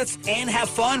profits and have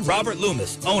fun, Robert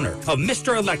Loomis, owner of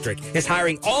Mr. Electric, is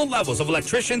hiring all levels of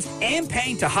electricians and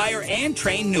paying to hire and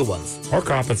train new ones. Our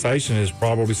compensation is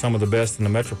probably some of the best in the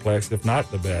Metroplex, if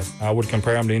not the best. I would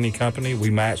compare them to any company. We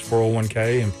match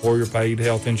 401k, employer-paid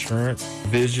health insurance,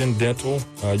 vision, dental,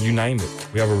 you name it.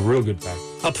 We have a real good package.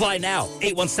 Apply now.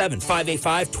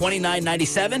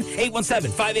 817-585-2997.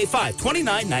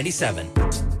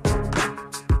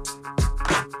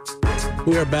 817-585-2997.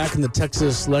 We are back in the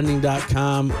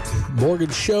TexasLending.com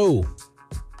Mortgage Show.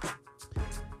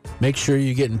 Make sure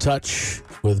you get in touch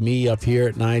with me up here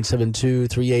at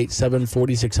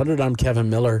 972-387-4600. I'm Kevin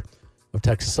Miller of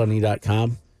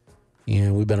TexasLending.com.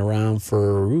 And we've been around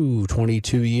for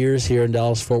 22 years here in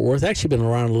Dallas-Fort Worth. Actually been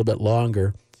around a little bit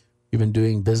longer. We've been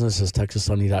doing business as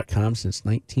TexasLending.com since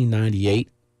 1998,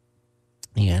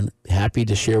 and happy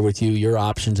to share with you your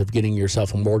options of getting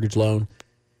yourself a mortgage loan.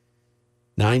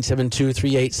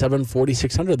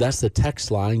 972-387-4600. That's the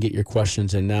text line. Get your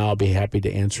questions in now. I'll be happy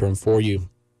to answer them for you.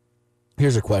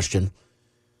 Here's a question.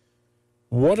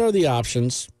 What are the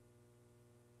options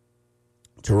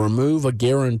to remove a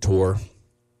guarantor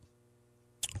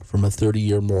from a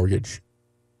 30-year mortgage?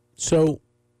 So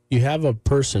you have a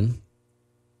person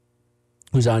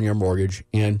who's on your mortgage,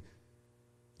 and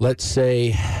let's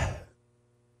say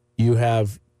you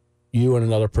and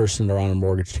another person are on a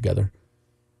mortgage together,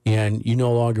 and you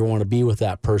no longer want to be with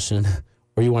that person,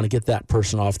 or you want to get that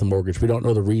person off the mortgage. We don't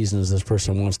know the reasons this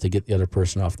person wants to get the other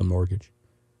person off the mortgage,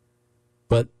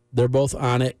 but they're both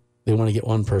on it. They want to get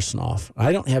one person off.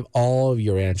 I don't have all of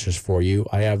your answers for you.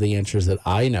 I have the answers that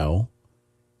I know,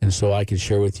 and so I can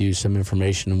share with you some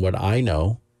information on what I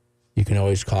know. You can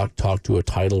always talk to a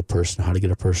title person, how to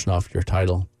get a person off your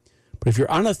title. But if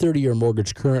you're on a 30-year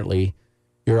mortgage currently,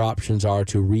 your options are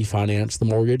to refinance the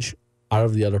mortgage out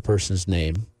of the other person's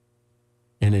name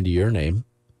and into your name.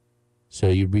 So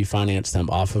you refinance them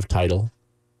off of title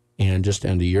and just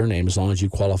into your name as long as you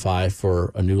qualify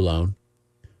for a new loan.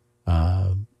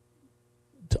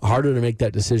 Harder to make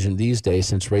that decision these days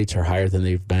since rates are higher than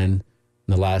they've been in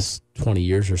the last 20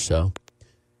 years or so.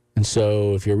 And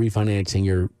so if you're refinancing,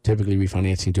 you're typically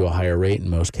refinancing to a higher rate in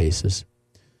most cases.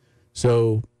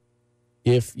 So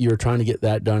if you're trying to get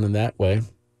that done in that way,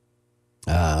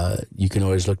 you can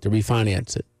always look to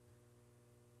refinance it.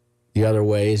 The other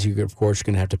way is you're, of course,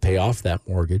 going to have to pay off that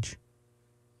mortgage.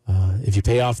 If you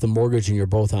pay off the mortgage and you're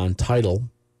both on title,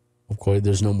 of course,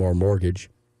 there's no more mortgage,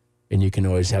 and you can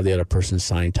always have the other person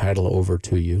sign title over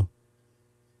to you.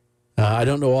 I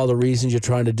don't know all the reasons you're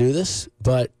trying to do this,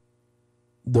 but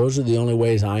those are the only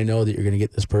ways I know that you're going to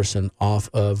get this person off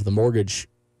of the mortgage.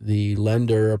 The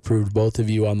lender approved both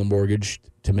of you on the mortgage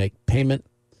to make payment,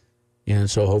 and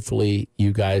so hopefully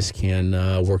you guys can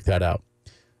work that out.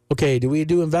 Okay, do we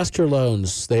do investor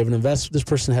loans? They have this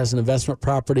person has an investment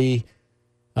property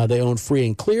they own free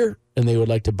and clear, and they would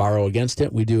like to borrow against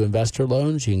it. We do investor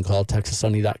loans. You can call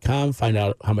TexasLending.com, find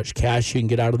out how much cash you can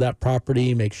get out of that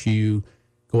property. Make sure you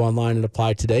Go online and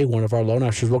apply today. One of our loan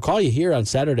officers will call you here on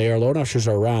Saturday. Our loan officers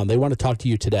are around. They want to talk to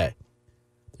you today.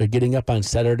 They're getting up on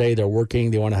Saturday. They're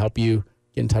working. They want to help you.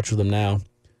 Get in touch with them now.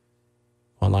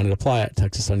 Online and apply at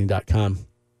texaslending.com.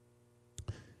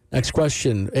 Next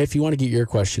question. If you want to get your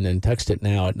question in, text it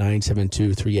now at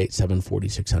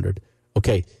 972-387-4600.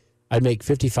 Okay, I make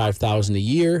 $55,000 a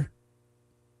year.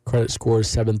 Credit score is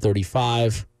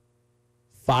 735.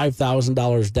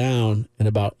 $5,000 down and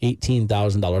about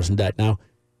 $18,000 in debt. Now,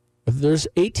 if there's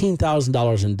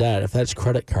 $18,000 in debt, if that's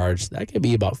credit cards, that could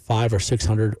be about $500 or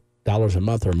 $600 a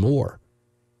month or more.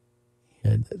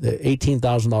 And the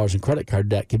 $18,000 in credit card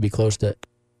debt could be close to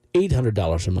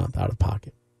 $800 a month out of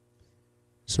pocket.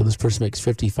 So this person makes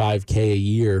 $55K a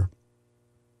year.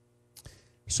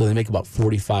 So they make about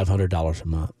 $4,500 a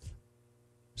month.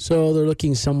 So they're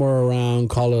looking somewhere around,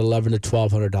 call it $1,100 to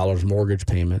 $1,200 mortgage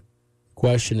payment.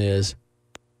 Question is,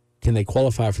 can they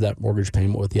qualify for that mortgage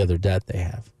payment with the other debt they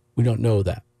have? We don't know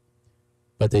that.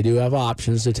 But they do have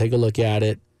options to take a look at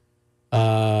it.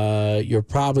 You're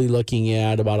probably looking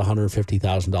at about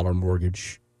 $150,000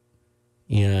 mortgage.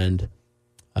 And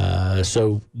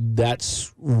so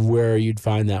that's where you'd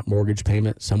find that mortgage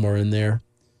payment, somewhere in there.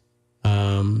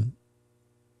 And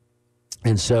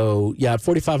so, yeah,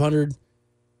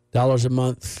 $4,500 a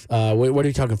month. What are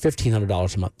you talking?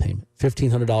 $1,500 a month payment.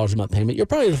 $1,500 a month payment. You're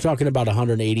probably talking about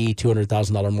 $180,000,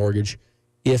 $200,000 mortgage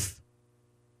if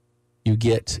you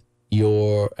get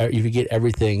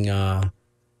everything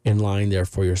in line there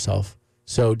for yourself.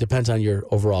 So it depends on your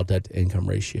overall debt to income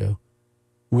ratio.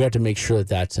 We have to make sure that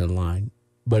that's in line.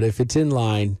 But if it's in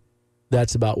line,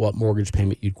 that's about what mortgage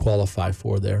payment you'd qualify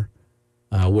for there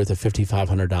with a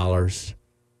 $5,500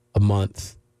 a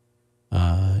month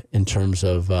in terms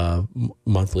of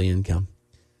monthly income.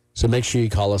 So make sure you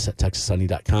call us at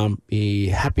texaslending.com. Be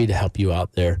happy to help you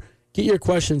out there. Get your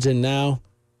questions in now,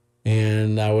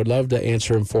 and I would love to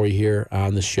answer them for you here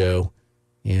on the show.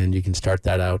 And you can start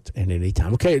that out at any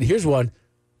time. Okay, here's one.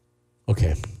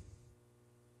 Okay.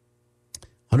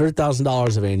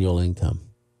 $100,000 of annual income.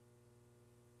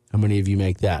 How many of you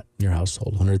make that in your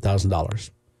household?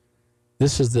 $100,000.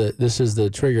 This is the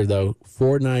trigger, though.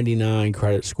 499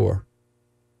 credit score.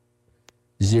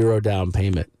 0 down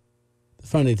payment. The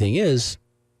funny thing is,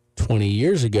 20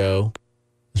 years ago,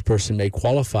 this person may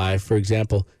qualify. For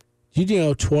example, did you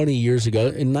know 20 years ago,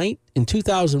 in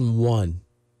 2001,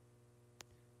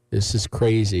 this is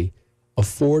crazy,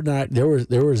 there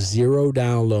were 0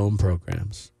 down loan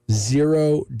programs.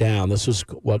 0 down. This was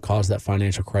what caused that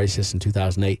financial crisis in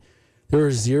 2008. There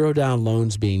were 0 down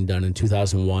loans being done in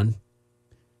 2001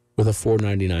 with a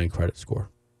 499 credit score.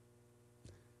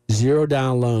 0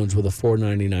 down loans with a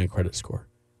 499 credit score.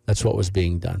 That's what was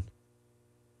being done.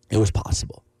 It was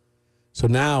possible. So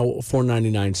now,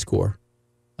 499 score.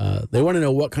 They want to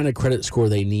know what kind of credit score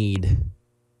they need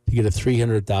to get a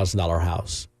 $300,000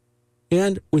 house.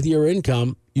 And with your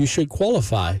income, you should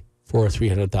qualify for a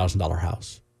 $300,000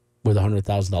 house with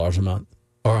 $100,000 a month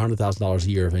or $100,000 a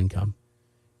year of income.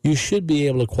 You should be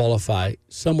able to qualify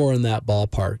somewhere in that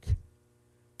ballpark.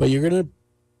 But you're going to,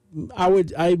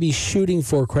 I'd be shooting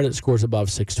for credit scores above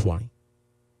 620.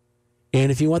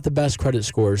 And if you want the best credit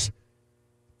scores,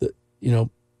 the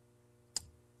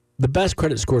best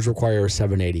credit scores require a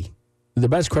 780. The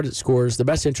best credit scores, the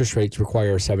best interest rates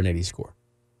require a 780 score.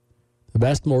 The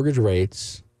best mortgage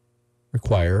rates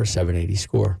require a 780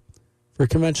 score for a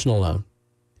conventional loan.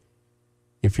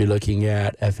 If you're looking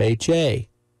at FHA,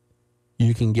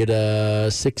 you can get a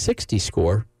 660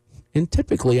 score. And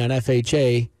typically on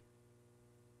FHA,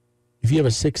 if you have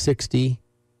a 660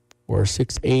 or a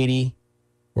 680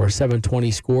 or a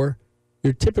 720 score,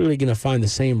 you're typically going to find the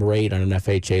same rate on an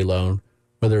FHA loan,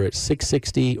 whether it's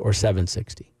 660 or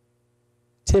 760.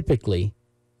 Typically,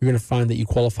 you're going to find that you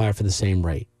qualify for the same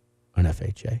rate on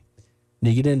FHA.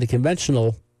 When you get into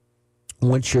conventional,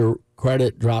 once your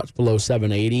credit drops below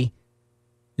 780,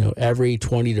 every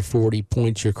 20 to 40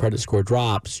 points your credit score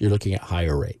drops, you're looking at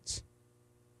higher rates.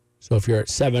 So if you're at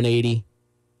 780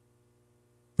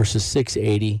 versus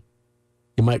 680,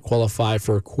 you might qualify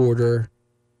for a 1/4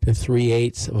 to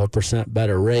 3/8%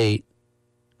 better rate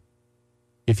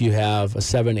if you have a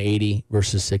 780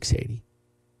 versus 680.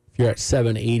 If you're at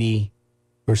 780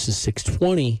 versus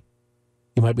 620,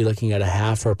 you might be looking at a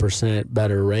 0.5%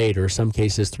 better rate, or in some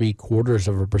cases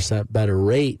 0.75% better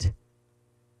rate,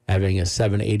 having a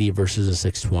 780 versus a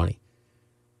 620.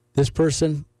 This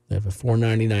person, they have a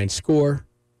 499 score.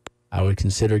 I would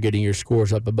consider getting your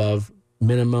scores up above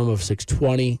minimum of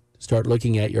 620. Start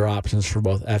looking at your options for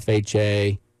both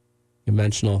FHA,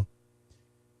 conventional.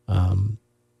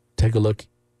 Take a look.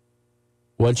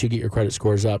 Once you get your credit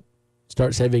scores up,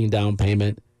 start saving down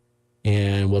payment.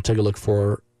 And we'll take a look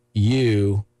for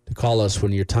you to call us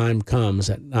when your time comes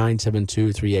at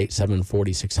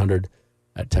 972-387-4600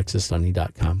 at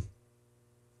texaslending.com.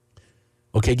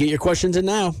 Okay, get your questions in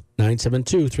now,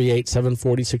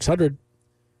 972-387-4600.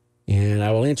 And I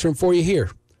will answer them for you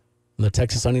here on the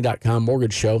texaslending.com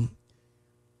mortgage show.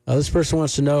 This person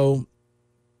wants to know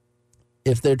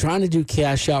if they're trying to do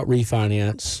cash out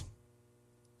refinance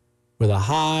with a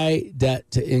high debt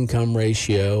to income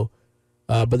ratio,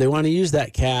 but they want to use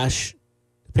that cash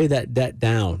to pay that debt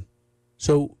down.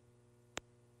 So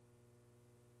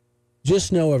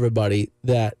just know, everybody,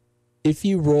 that if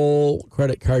you roll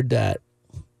credit card debt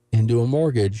into a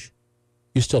mortgage,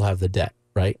 you still have the debt,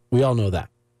 right? We all know that.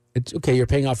 It's okay, you're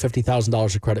paying off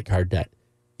 $50,000 of credit card debt.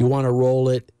 You want to roll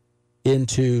it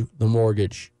into the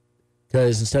mortgage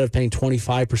because instead of paying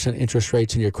 25% interest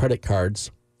rates on your credit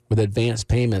cards with advanced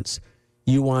payments,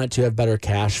 you want to have better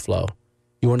cash flow.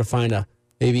 You want to find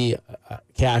maybe a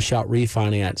cash out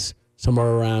refinance somewhere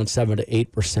around 7 to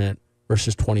 8%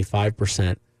 versus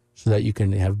 25% so that you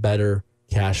can have better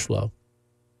cash flow.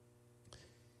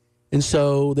 And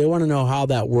so they want to know how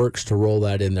that works to roll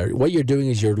that in there. What you're doing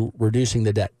is you're reducing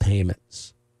the debt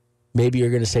payments. Maybe you're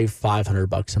going to save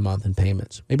 $500 a month in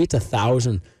payments. Maybe it's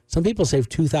 $1,000. Some people save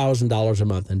 $2,000 a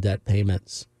month in debt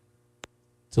payments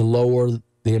to lower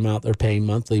the amount they're paying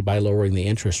monthly by lowering the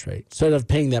interest rate. Instead of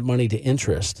paying that money to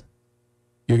interest,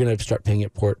 you're going to start paying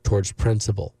it towards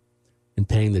principal and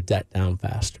paying the debt down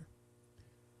faster.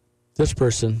 This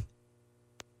person,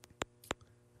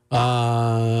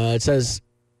 it says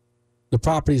the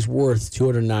property's worth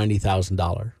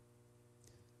 $290,000.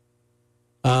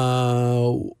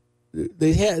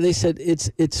 They said it's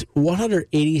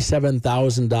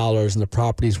 $187,000 and the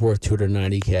property's worth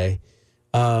 $290K.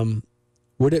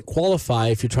 Would it qualify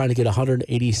if you're trying to get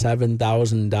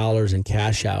 $187,000 in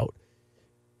cash out?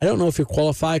 I don't know if you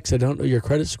qualify because I don't know your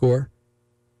credit score,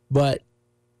 but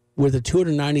with a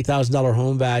 $290,000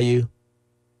 home value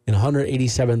and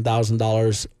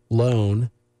 $187,000 loan,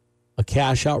 a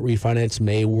cash out refinance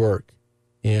may work,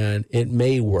 and it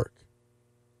may work.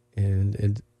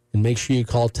 And make sure you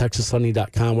call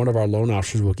TexasLending.com. One of our loan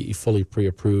officers will get you fully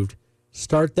pre-approved.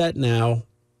 Start that now.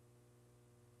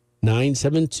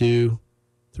 972-387-4600.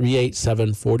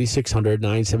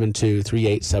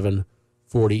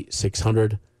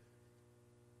 972-387-4600.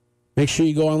 Make sure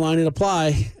you go online and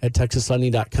apply at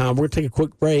TexasLending.com. We're going to take a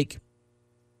quick break.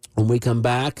 When we come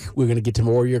back, we're going to get to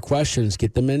more of your questions.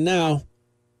 Get them in now.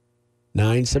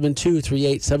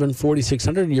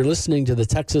 972-387-4600. You're listening to the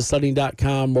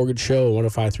TexasLending.com Mortgage Show,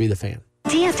 105.3 The Fan.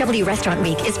 DFW Restaurant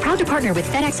Week is proud to partner with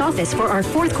FedEx Office for our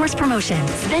fourth course promotion.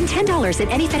 Spend $10 at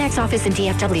any FedEx office in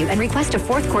DFW and request a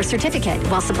fourth course certificate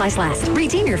while supplies last.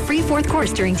 Redeem your free fourth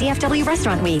course during DFW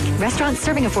Restaurant Week. Restaurants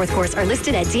serving a fourth course are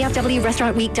listed at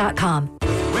DFWRestaurantWeek.com.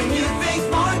 When you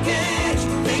think mortgage,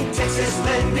 think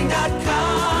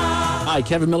TexasLending.com. Hi,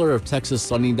 Kevin Miller of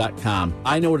TexasLending.com.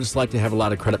 I know what it's like to have a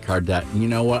lot of credit card debt. And you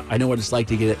know what? I know what it's like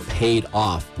to get it paid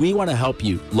off. We want to help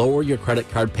you lower your credit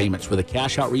card payments with a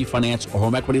cash out refinance or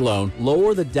home equity loan.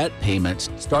 Lower the debt payments.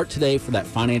 Start today for that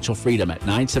financial freedom at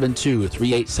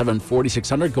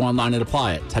 972-387-4600. Go online and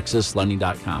apply at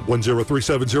TexasLending.com.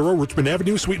 10370 Richmond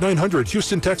Avenue, Suite 900,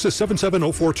 Houston, Texas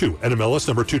 77042. NMLS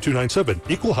number 2297.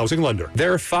 Equal housing lender.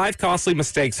 There are 5 costly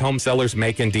mistakes home sellers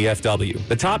make in DFW.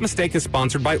 The top mistake is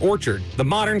sponsored by Orchard, the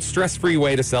modern, stress-free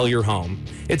way to sell your home.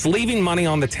 It's leaving money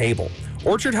on the table.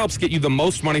 Orchard helps get you the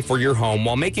most money for your home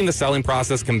while making the selling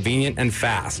process convenient and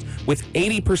fast, with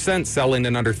 80% selling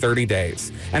in under 30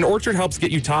 days. And Orchard helps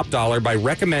get you top dollar by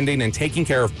recommending and taking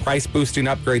care of price-boosting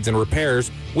upgrades and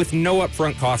repairs with no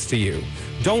upfront cost to you.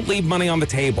 Don't leave money on the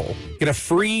table. Get a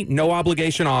free,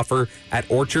 no-obligation offer at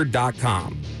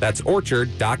Orchard.com. That's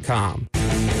Orchard.com.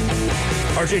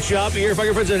 RJ Shop here,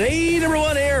 fucking friends at number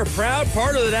 1 Air, proud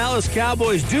part of the Dallas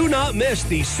Cowboys. Do not miss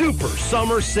the Super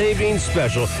Summer Savings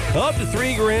Special. Up to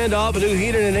 $3,000 off a new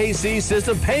heating and AC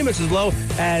system. Payments as low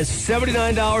as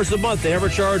 $79 a month. They never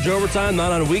charge overtime,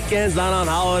 not on weekends, not on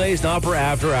holidays, not for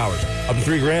after hours. Up to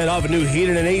 $3,000 off a new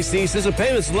heating and AC system.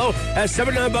 Payments as low as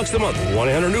 $79 a month.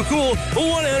 1-800-NEW-COOL.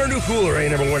 1-800-NEW-COOLER.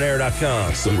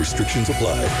 A1air.com. Some restrictions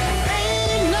apply.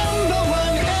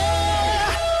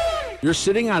 You're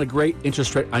sitting on a great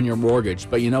interest rate on your mortgage,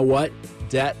 but you know what?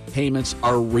 Debt payments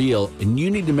are real, and you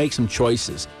need to make some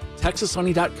choices.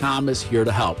 TexasLending.com is here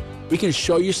to help. We can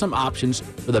show you some options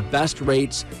for the best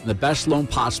rates and the best loan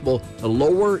possible to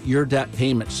lower your debt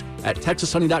payments. At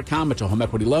TexasLending.com, it's a home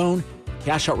equity loan,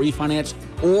 cash out refinance,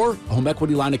 or a home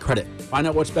equity line of credit. Find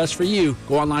out what's best for you.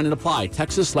 Go online and apply.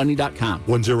 TexasLending.com.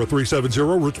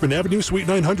 10370 Richmond Avenue, Suite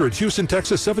 900, Houston,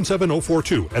 Texas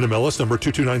 77042. NMLS number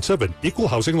 2297. Equal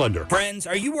housing lender. Friends,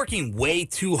 are you working way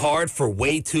too hard for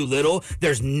way too little?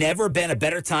 There's never been a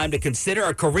better time to consider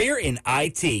a career in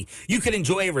IT. You could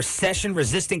enjoy a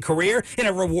recession-resistant career in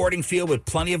a rewarding field with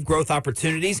plenty of growth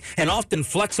opportunities and often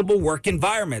flexible work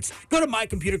environments. Go to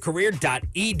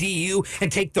mycomputercareer.edu and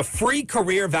take the free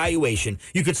career evaluation.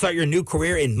 You could start your new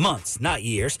career in months, not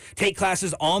years. Take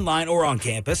classes online or on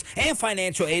campus, and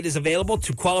financial aid is available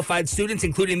to qualified students,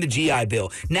 including the GI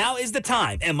Bill. Now is the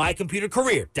time at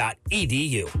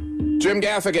mycomputercareer.edu. Jim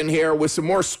Gaffigan here with some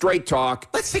more Straight Talk.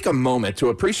 Let's take a moment to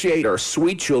appreciate our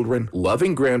sweet children,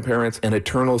 loving grandparents, and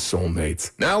eternal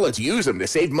soulmates. Now let's use them to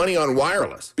save money on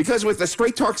wireless. Because with the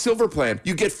Straight Talk Silver Plan,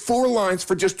 you get 4 lines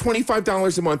for just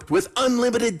 $25 a month with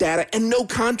unlimited data and no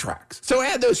contracts. So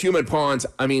add those human pawns,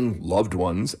 loved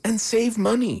ones, and save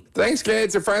money. Thanks,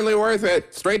 kids. They're finally worth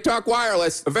it. Straight Talk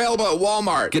Wireless, available at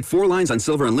Walmart. Get 4 lines on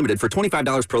Silver Unlimited for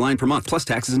 $25 per line per month, plus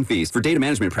taxes and fees. For data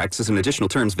management practices and additional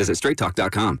terms, visit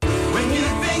straighttalk.com. When you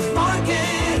think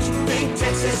mortgage, think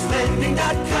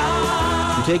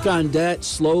TexasLending.com. You take on debt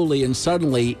slowly and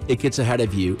suddenly it gets ahead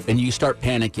of you and you start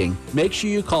panicking. Make sure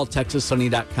you call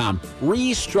TexasLending.com.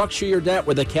 Restructure your debt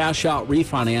with a cash out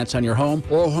refinance on your home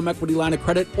or home equity line of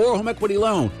credit or home equity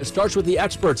loan. It starts with the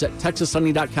experts at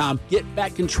TexasLending.com. Get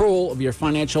back control of your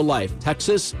financial life.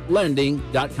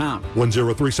 TexasLending.com.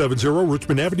 10370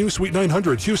 Richmond Avenue, Suite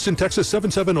 900, Houston, Texas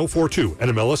 77042.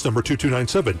 NMLS number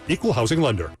 2297. Equal housing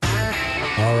lender.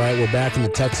 All right, we're back in the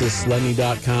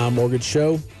TexasLending.com mortgage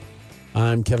show.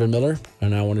 I'm Kevin Miller,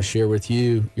 and I want to share with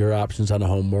you your options on a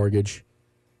home mortgage.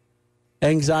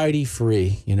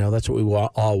 Anxiety-free, that's what we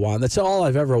all want. That's all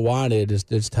I've ever wanted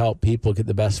is to help people get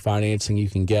the best financing you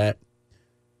can get.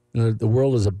 The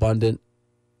world is abundant.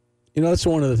 That's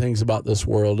one of the things about this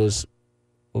world is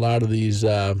a lot of these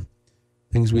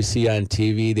things we see on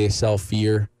TV, they sell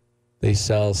fear. They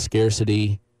sell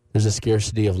scarcity. There's a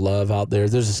scarcity of love out there.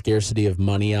 There's a scarcity of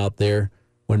money out there.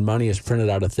 When money is printed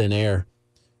out of thin air,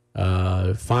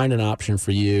 find an option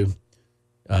for you.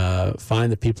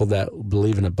 Find the people that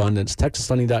believe in abundance.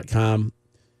 TexasLending.com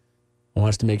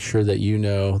wants to make sure that you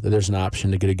know that there's an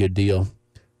option to get a good deal.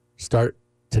 Start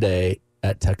today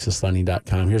at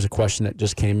TexasLending.com. Here's a question that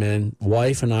just came in.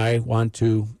 Wife and I want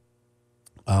to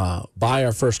buy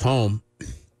our first home.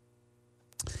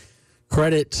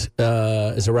 Credit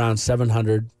is around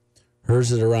 700.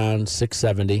 Hers is around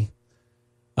 670.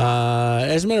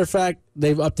 As a matter of fact,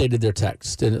 they've updated their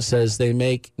text, and it says they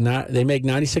make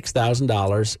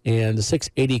 $96,000 and the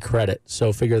 680 credit.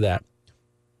 So figure that.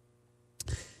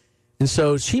 And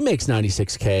so she makes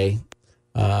 $96K,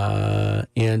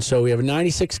 and so we have a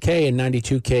 $96K and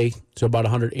 $92K, so about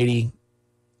 $188K,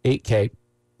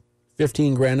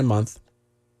 $15,000 a month.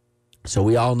 So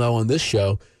we all know on this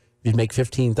show, if you make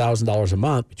 $15,000 a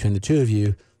month between the two of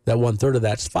you, that 1/3 of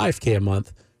that's $5K a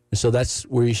month. And so that's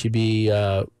where you should be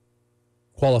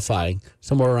qualifying,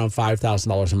 somewhere around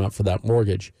 $5,000 a month for that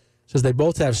mortgage. It says they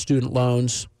both have student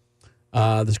loans.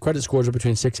 The credit scores are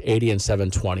between 680 and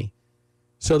 720.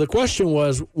 So the question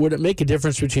was, would it make a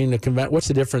difference between what's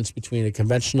the difference between a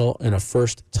conventional and a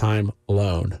first-time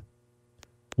loan?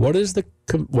 What is the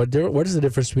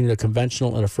difference between a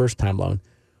conventional and a first-time loan?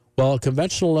 Well, a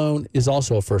conventional loan is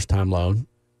also a first-time loan.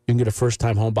 You can get a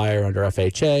first-time home buyer under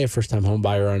FHA, a first-time home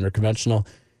buyer under conventional.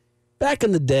 Back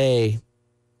in the day,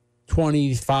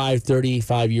 25,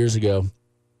 35 years ago,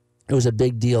 it was a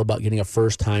big deal about getting a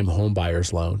first-time home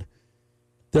buyer's loan.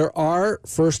 There are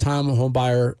first-time home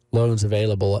buyer loans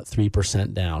available at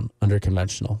 3% down under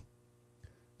conventional.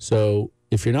 So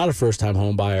if you're not a first-time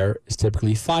home buyer, it's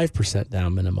typically 5%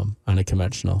 down minimum on a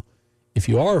conventional. If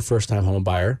you are a first-time home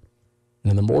buyer,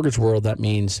 and in the mortgage world, that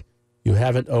means you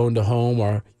haven't owned a home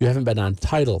or you haven't been on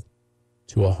title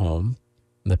to a home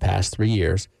in the past 3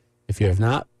 years. If you have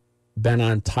not been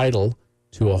on title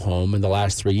to a home in the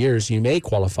last 3 years, you may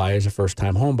qualify as a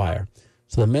first-time home buyer.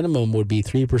 So the minimum would be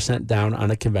 3% down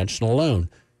on a conventional loan.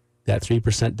 That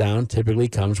 3% down typically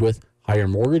comes with higher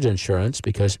mortgage insurance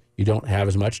because you don't have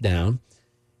as much down,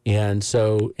 and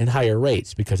higher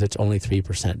rates because it's only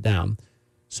 3% down.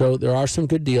 So there are some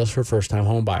good deals for first-time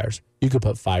home buyers. You could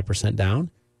put 5% down.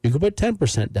 You could put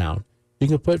 10% down. You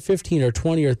can put 15 or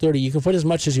 20 or 30. You can put as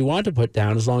much as you want to put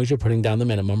down as long as you're putting down the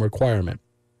minimum requirement.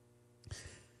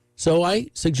 So I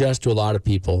suggest to a lot of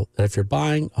people that if you're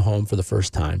buying a home for the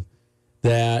first time,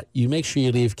 that you make sure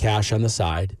you leave cash on the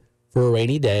side for a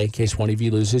rainy day in case one of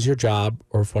you loses your job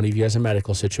or if one of you has a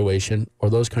medical situation or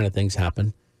those kind of things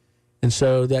happen. And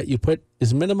so that you put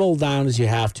as minimal down as you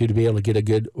have to be able to get a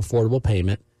good affordable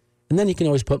payment. And then you can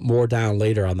always put more down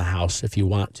later on the house if you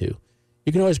want to.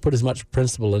 You can always put as much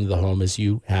principal into the home as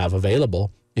you have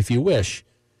available if you wish.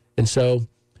 And so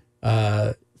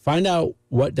find out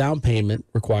what down payment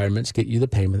requirements get you the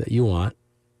payment that you want.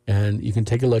 And you can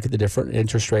take a look at the different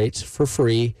interest rates for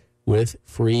free with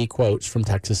free quotes from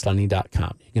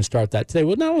TexasLending.com. You can start that today.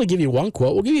 We'll not only give you one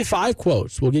quote, we'll give you 5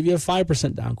 quotes. We'll give you a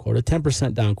 5% down quote, a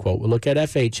 10% down quote. We'll look at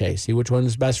FHA, see which one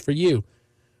is best for you.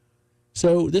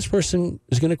 So this person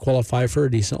is going to qualify for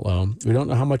a decent loan. We don't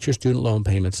know how much your student loan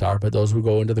payments are, but those will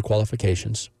go into the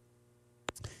qualifications.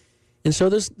 And so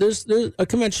there's a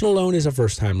conventional loan is a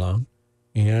first-time loan,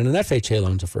 and an FHA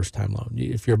loan is a first-time loan.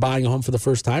 If you're buying a home for the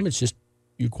first time, it's just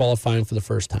you qualifying for the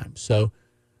first time. So,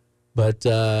 but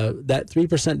that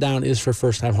 3% down is for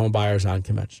first-time home buyers on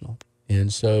conventional.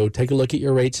 And so take a look at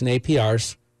your rates and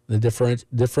APRs, the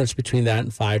difference between that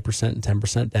and 5% and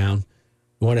 10% down.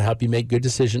 We want to help you make good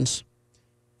decisions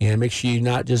and make sure you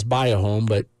not just buy a home,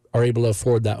 but are able to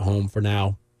afford that home for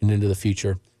now and into the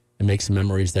future and make some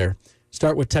memories there.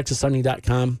 Start with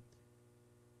TexasLending.com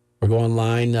or go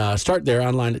online. Start there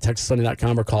online at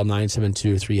TexasLending.com or call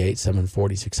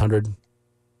 972-387-4600.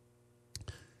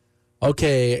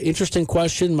 Okay, interesting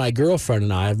question. My girlfriend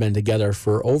and I have been together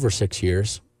for over 6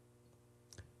 years.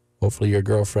 Hopefully your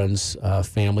girlfriend's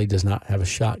family does not have a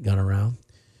shotgun around.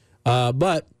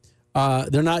 But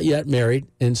they're not yet married,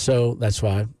 and so that's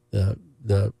why the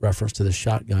reference to the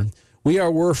shotgun. We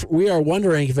are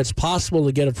wondering if it's possible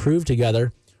to get approved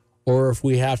together or if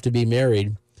we have to be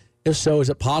married. If so, is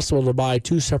it possible to buy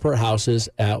 2 separate houses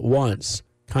at once?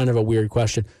 Kind of a weird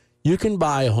question. You can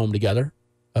buy a home together.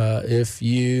 If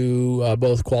you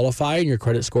both qualify and your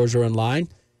credit scores are in line,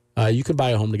 you can buy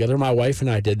a home together. My wife and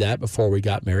I did that before we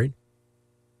got married.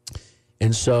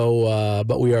 And so,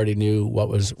 but we already knew what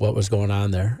was going on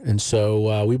there. And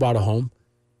so we bought a home,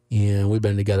 and we've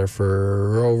been together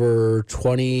for over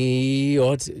 20,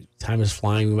 time is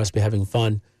flying. We must be having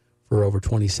fun for over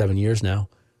 27 years now.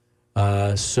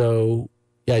 So,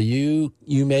 yeah, you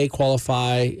may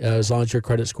qualify as long as your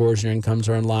credit scores and your incomes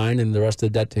are in line and the rest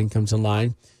of the debt to income's in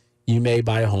line. You may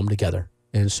buy a home together.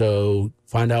 And so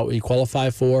find out what you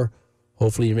qualify for.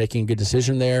 Hopefully you're making a good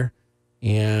decision there.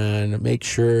 And make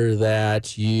sure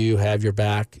that you have your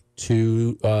back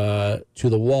to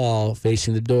the wall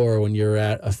facing the door when you're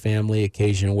at a family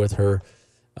occasion with her,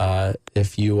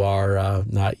 if you are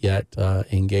not yet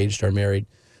engaged or married.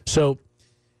 So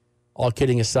all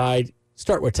kidding aside,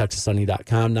 start with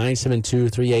TexasLending.com,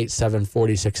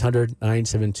 972-387-4600,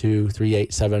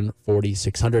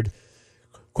 972-387-4600.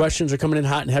 Questions are coming in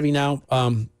hot and heavy now.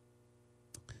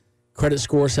 Credit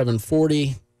score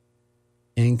 740.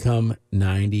 Income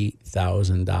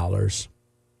 $90,000.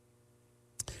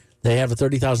 They have a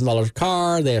 $30,000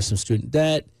 car. They have some student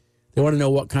debt. They want to know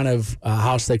what kind of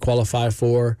house they qualify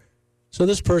for. So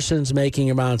this person's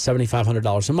making around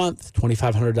 $7,500 a month.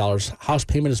 $2,500 house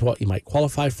payment is what you might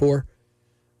qualify for.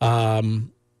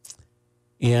 And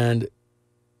you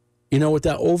know, with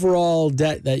that overall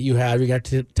debt that you have, you got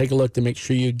to take a look to make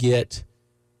sure you get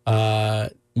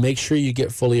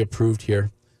fully approved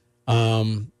here.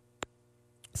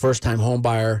 First-time home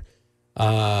buyer.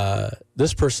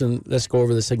 This person, let's go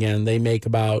over this again. They make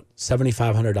about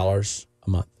 $7,500 a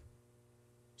month.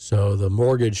 So the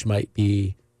mortgage might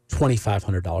be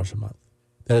 $2,500 a month.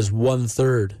 That is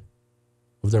 1/3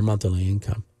 of their monthly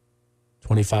income.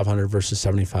 $2,500 versus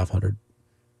 $7,500.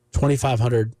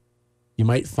 $2,500, you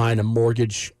might find a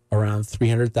mortgage around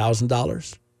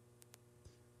 $300,000.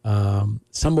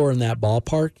 Somewhere in that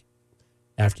ballpark.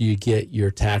 After you get your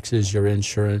taxes, your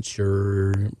insurance,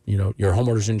 your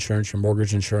homeowner's insurance, your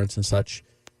mortgage insurance and such,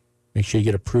 make sure you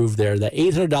get approved there. The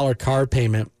 $800 car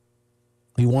payment,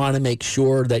 you want to make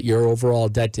sure that your overall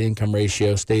debt to income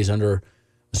ratio stays under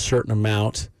a certain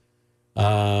amount.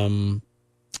 That's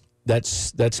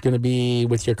going to be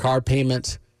with your car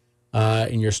payment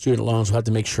and your student loans. We'll have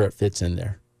to make sure it fits in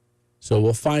there. So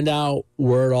we'll find out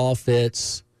where it all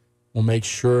fits. We'll make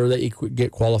sure that you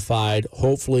get qualified.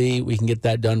 Hopefully, we can get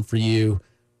that done for you.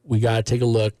 We got to take a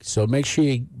look. So make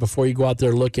sure before you go out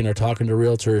there looking or talking to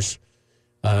realtors,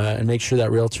 and make sure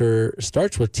that realtor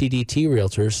starts with TDT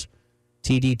Realtors,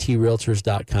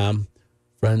 tdtrealtors.com,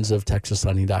 friends of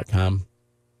TexasLending.com.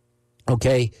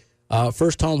 Okay,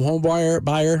 first-time home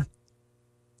buyer.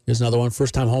 Here's another one,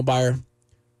 first-time home buyer.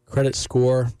 Credit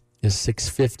score is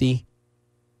 650,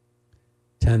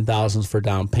 $10,000 for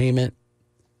down payment.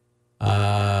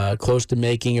 Close to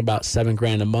making about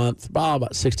 $7,000 a month, about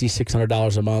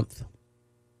 $6,600 a month.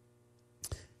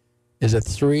 Is a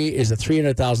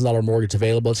 $300,000 mortgage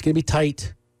available? It's going to be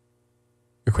tight.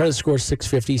 Your credit score is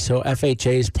 650, so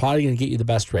FHA is probably going to get you the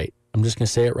best rate. I'm just going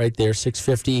to say it right there,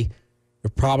 650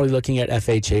 You're probably looking at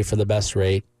FHA for the best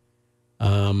rate.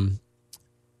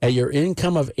 At your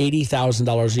income of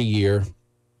 $80,000 a year,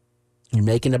 you're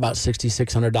making about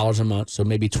 $6,600 a month, so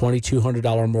maybe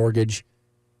 $2,200 mortgage.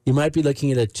 You might be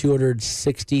looking at a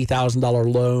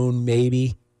 $260,000 loan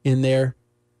maybe in there.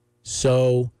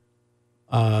 So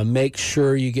make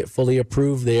sure you get fully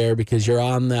approved there because you're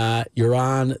on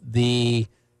the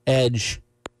edge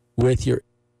with a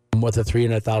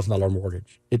 $300,000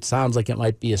 mortgage. It sounds like it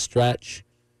might be a stretch.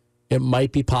 It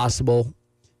might be possible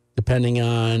depending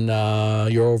on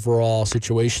your overall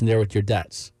situation there with your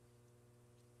debts.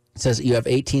 It says you have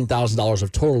 $18,000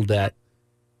 of total debt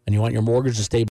and you want your mortgage to stay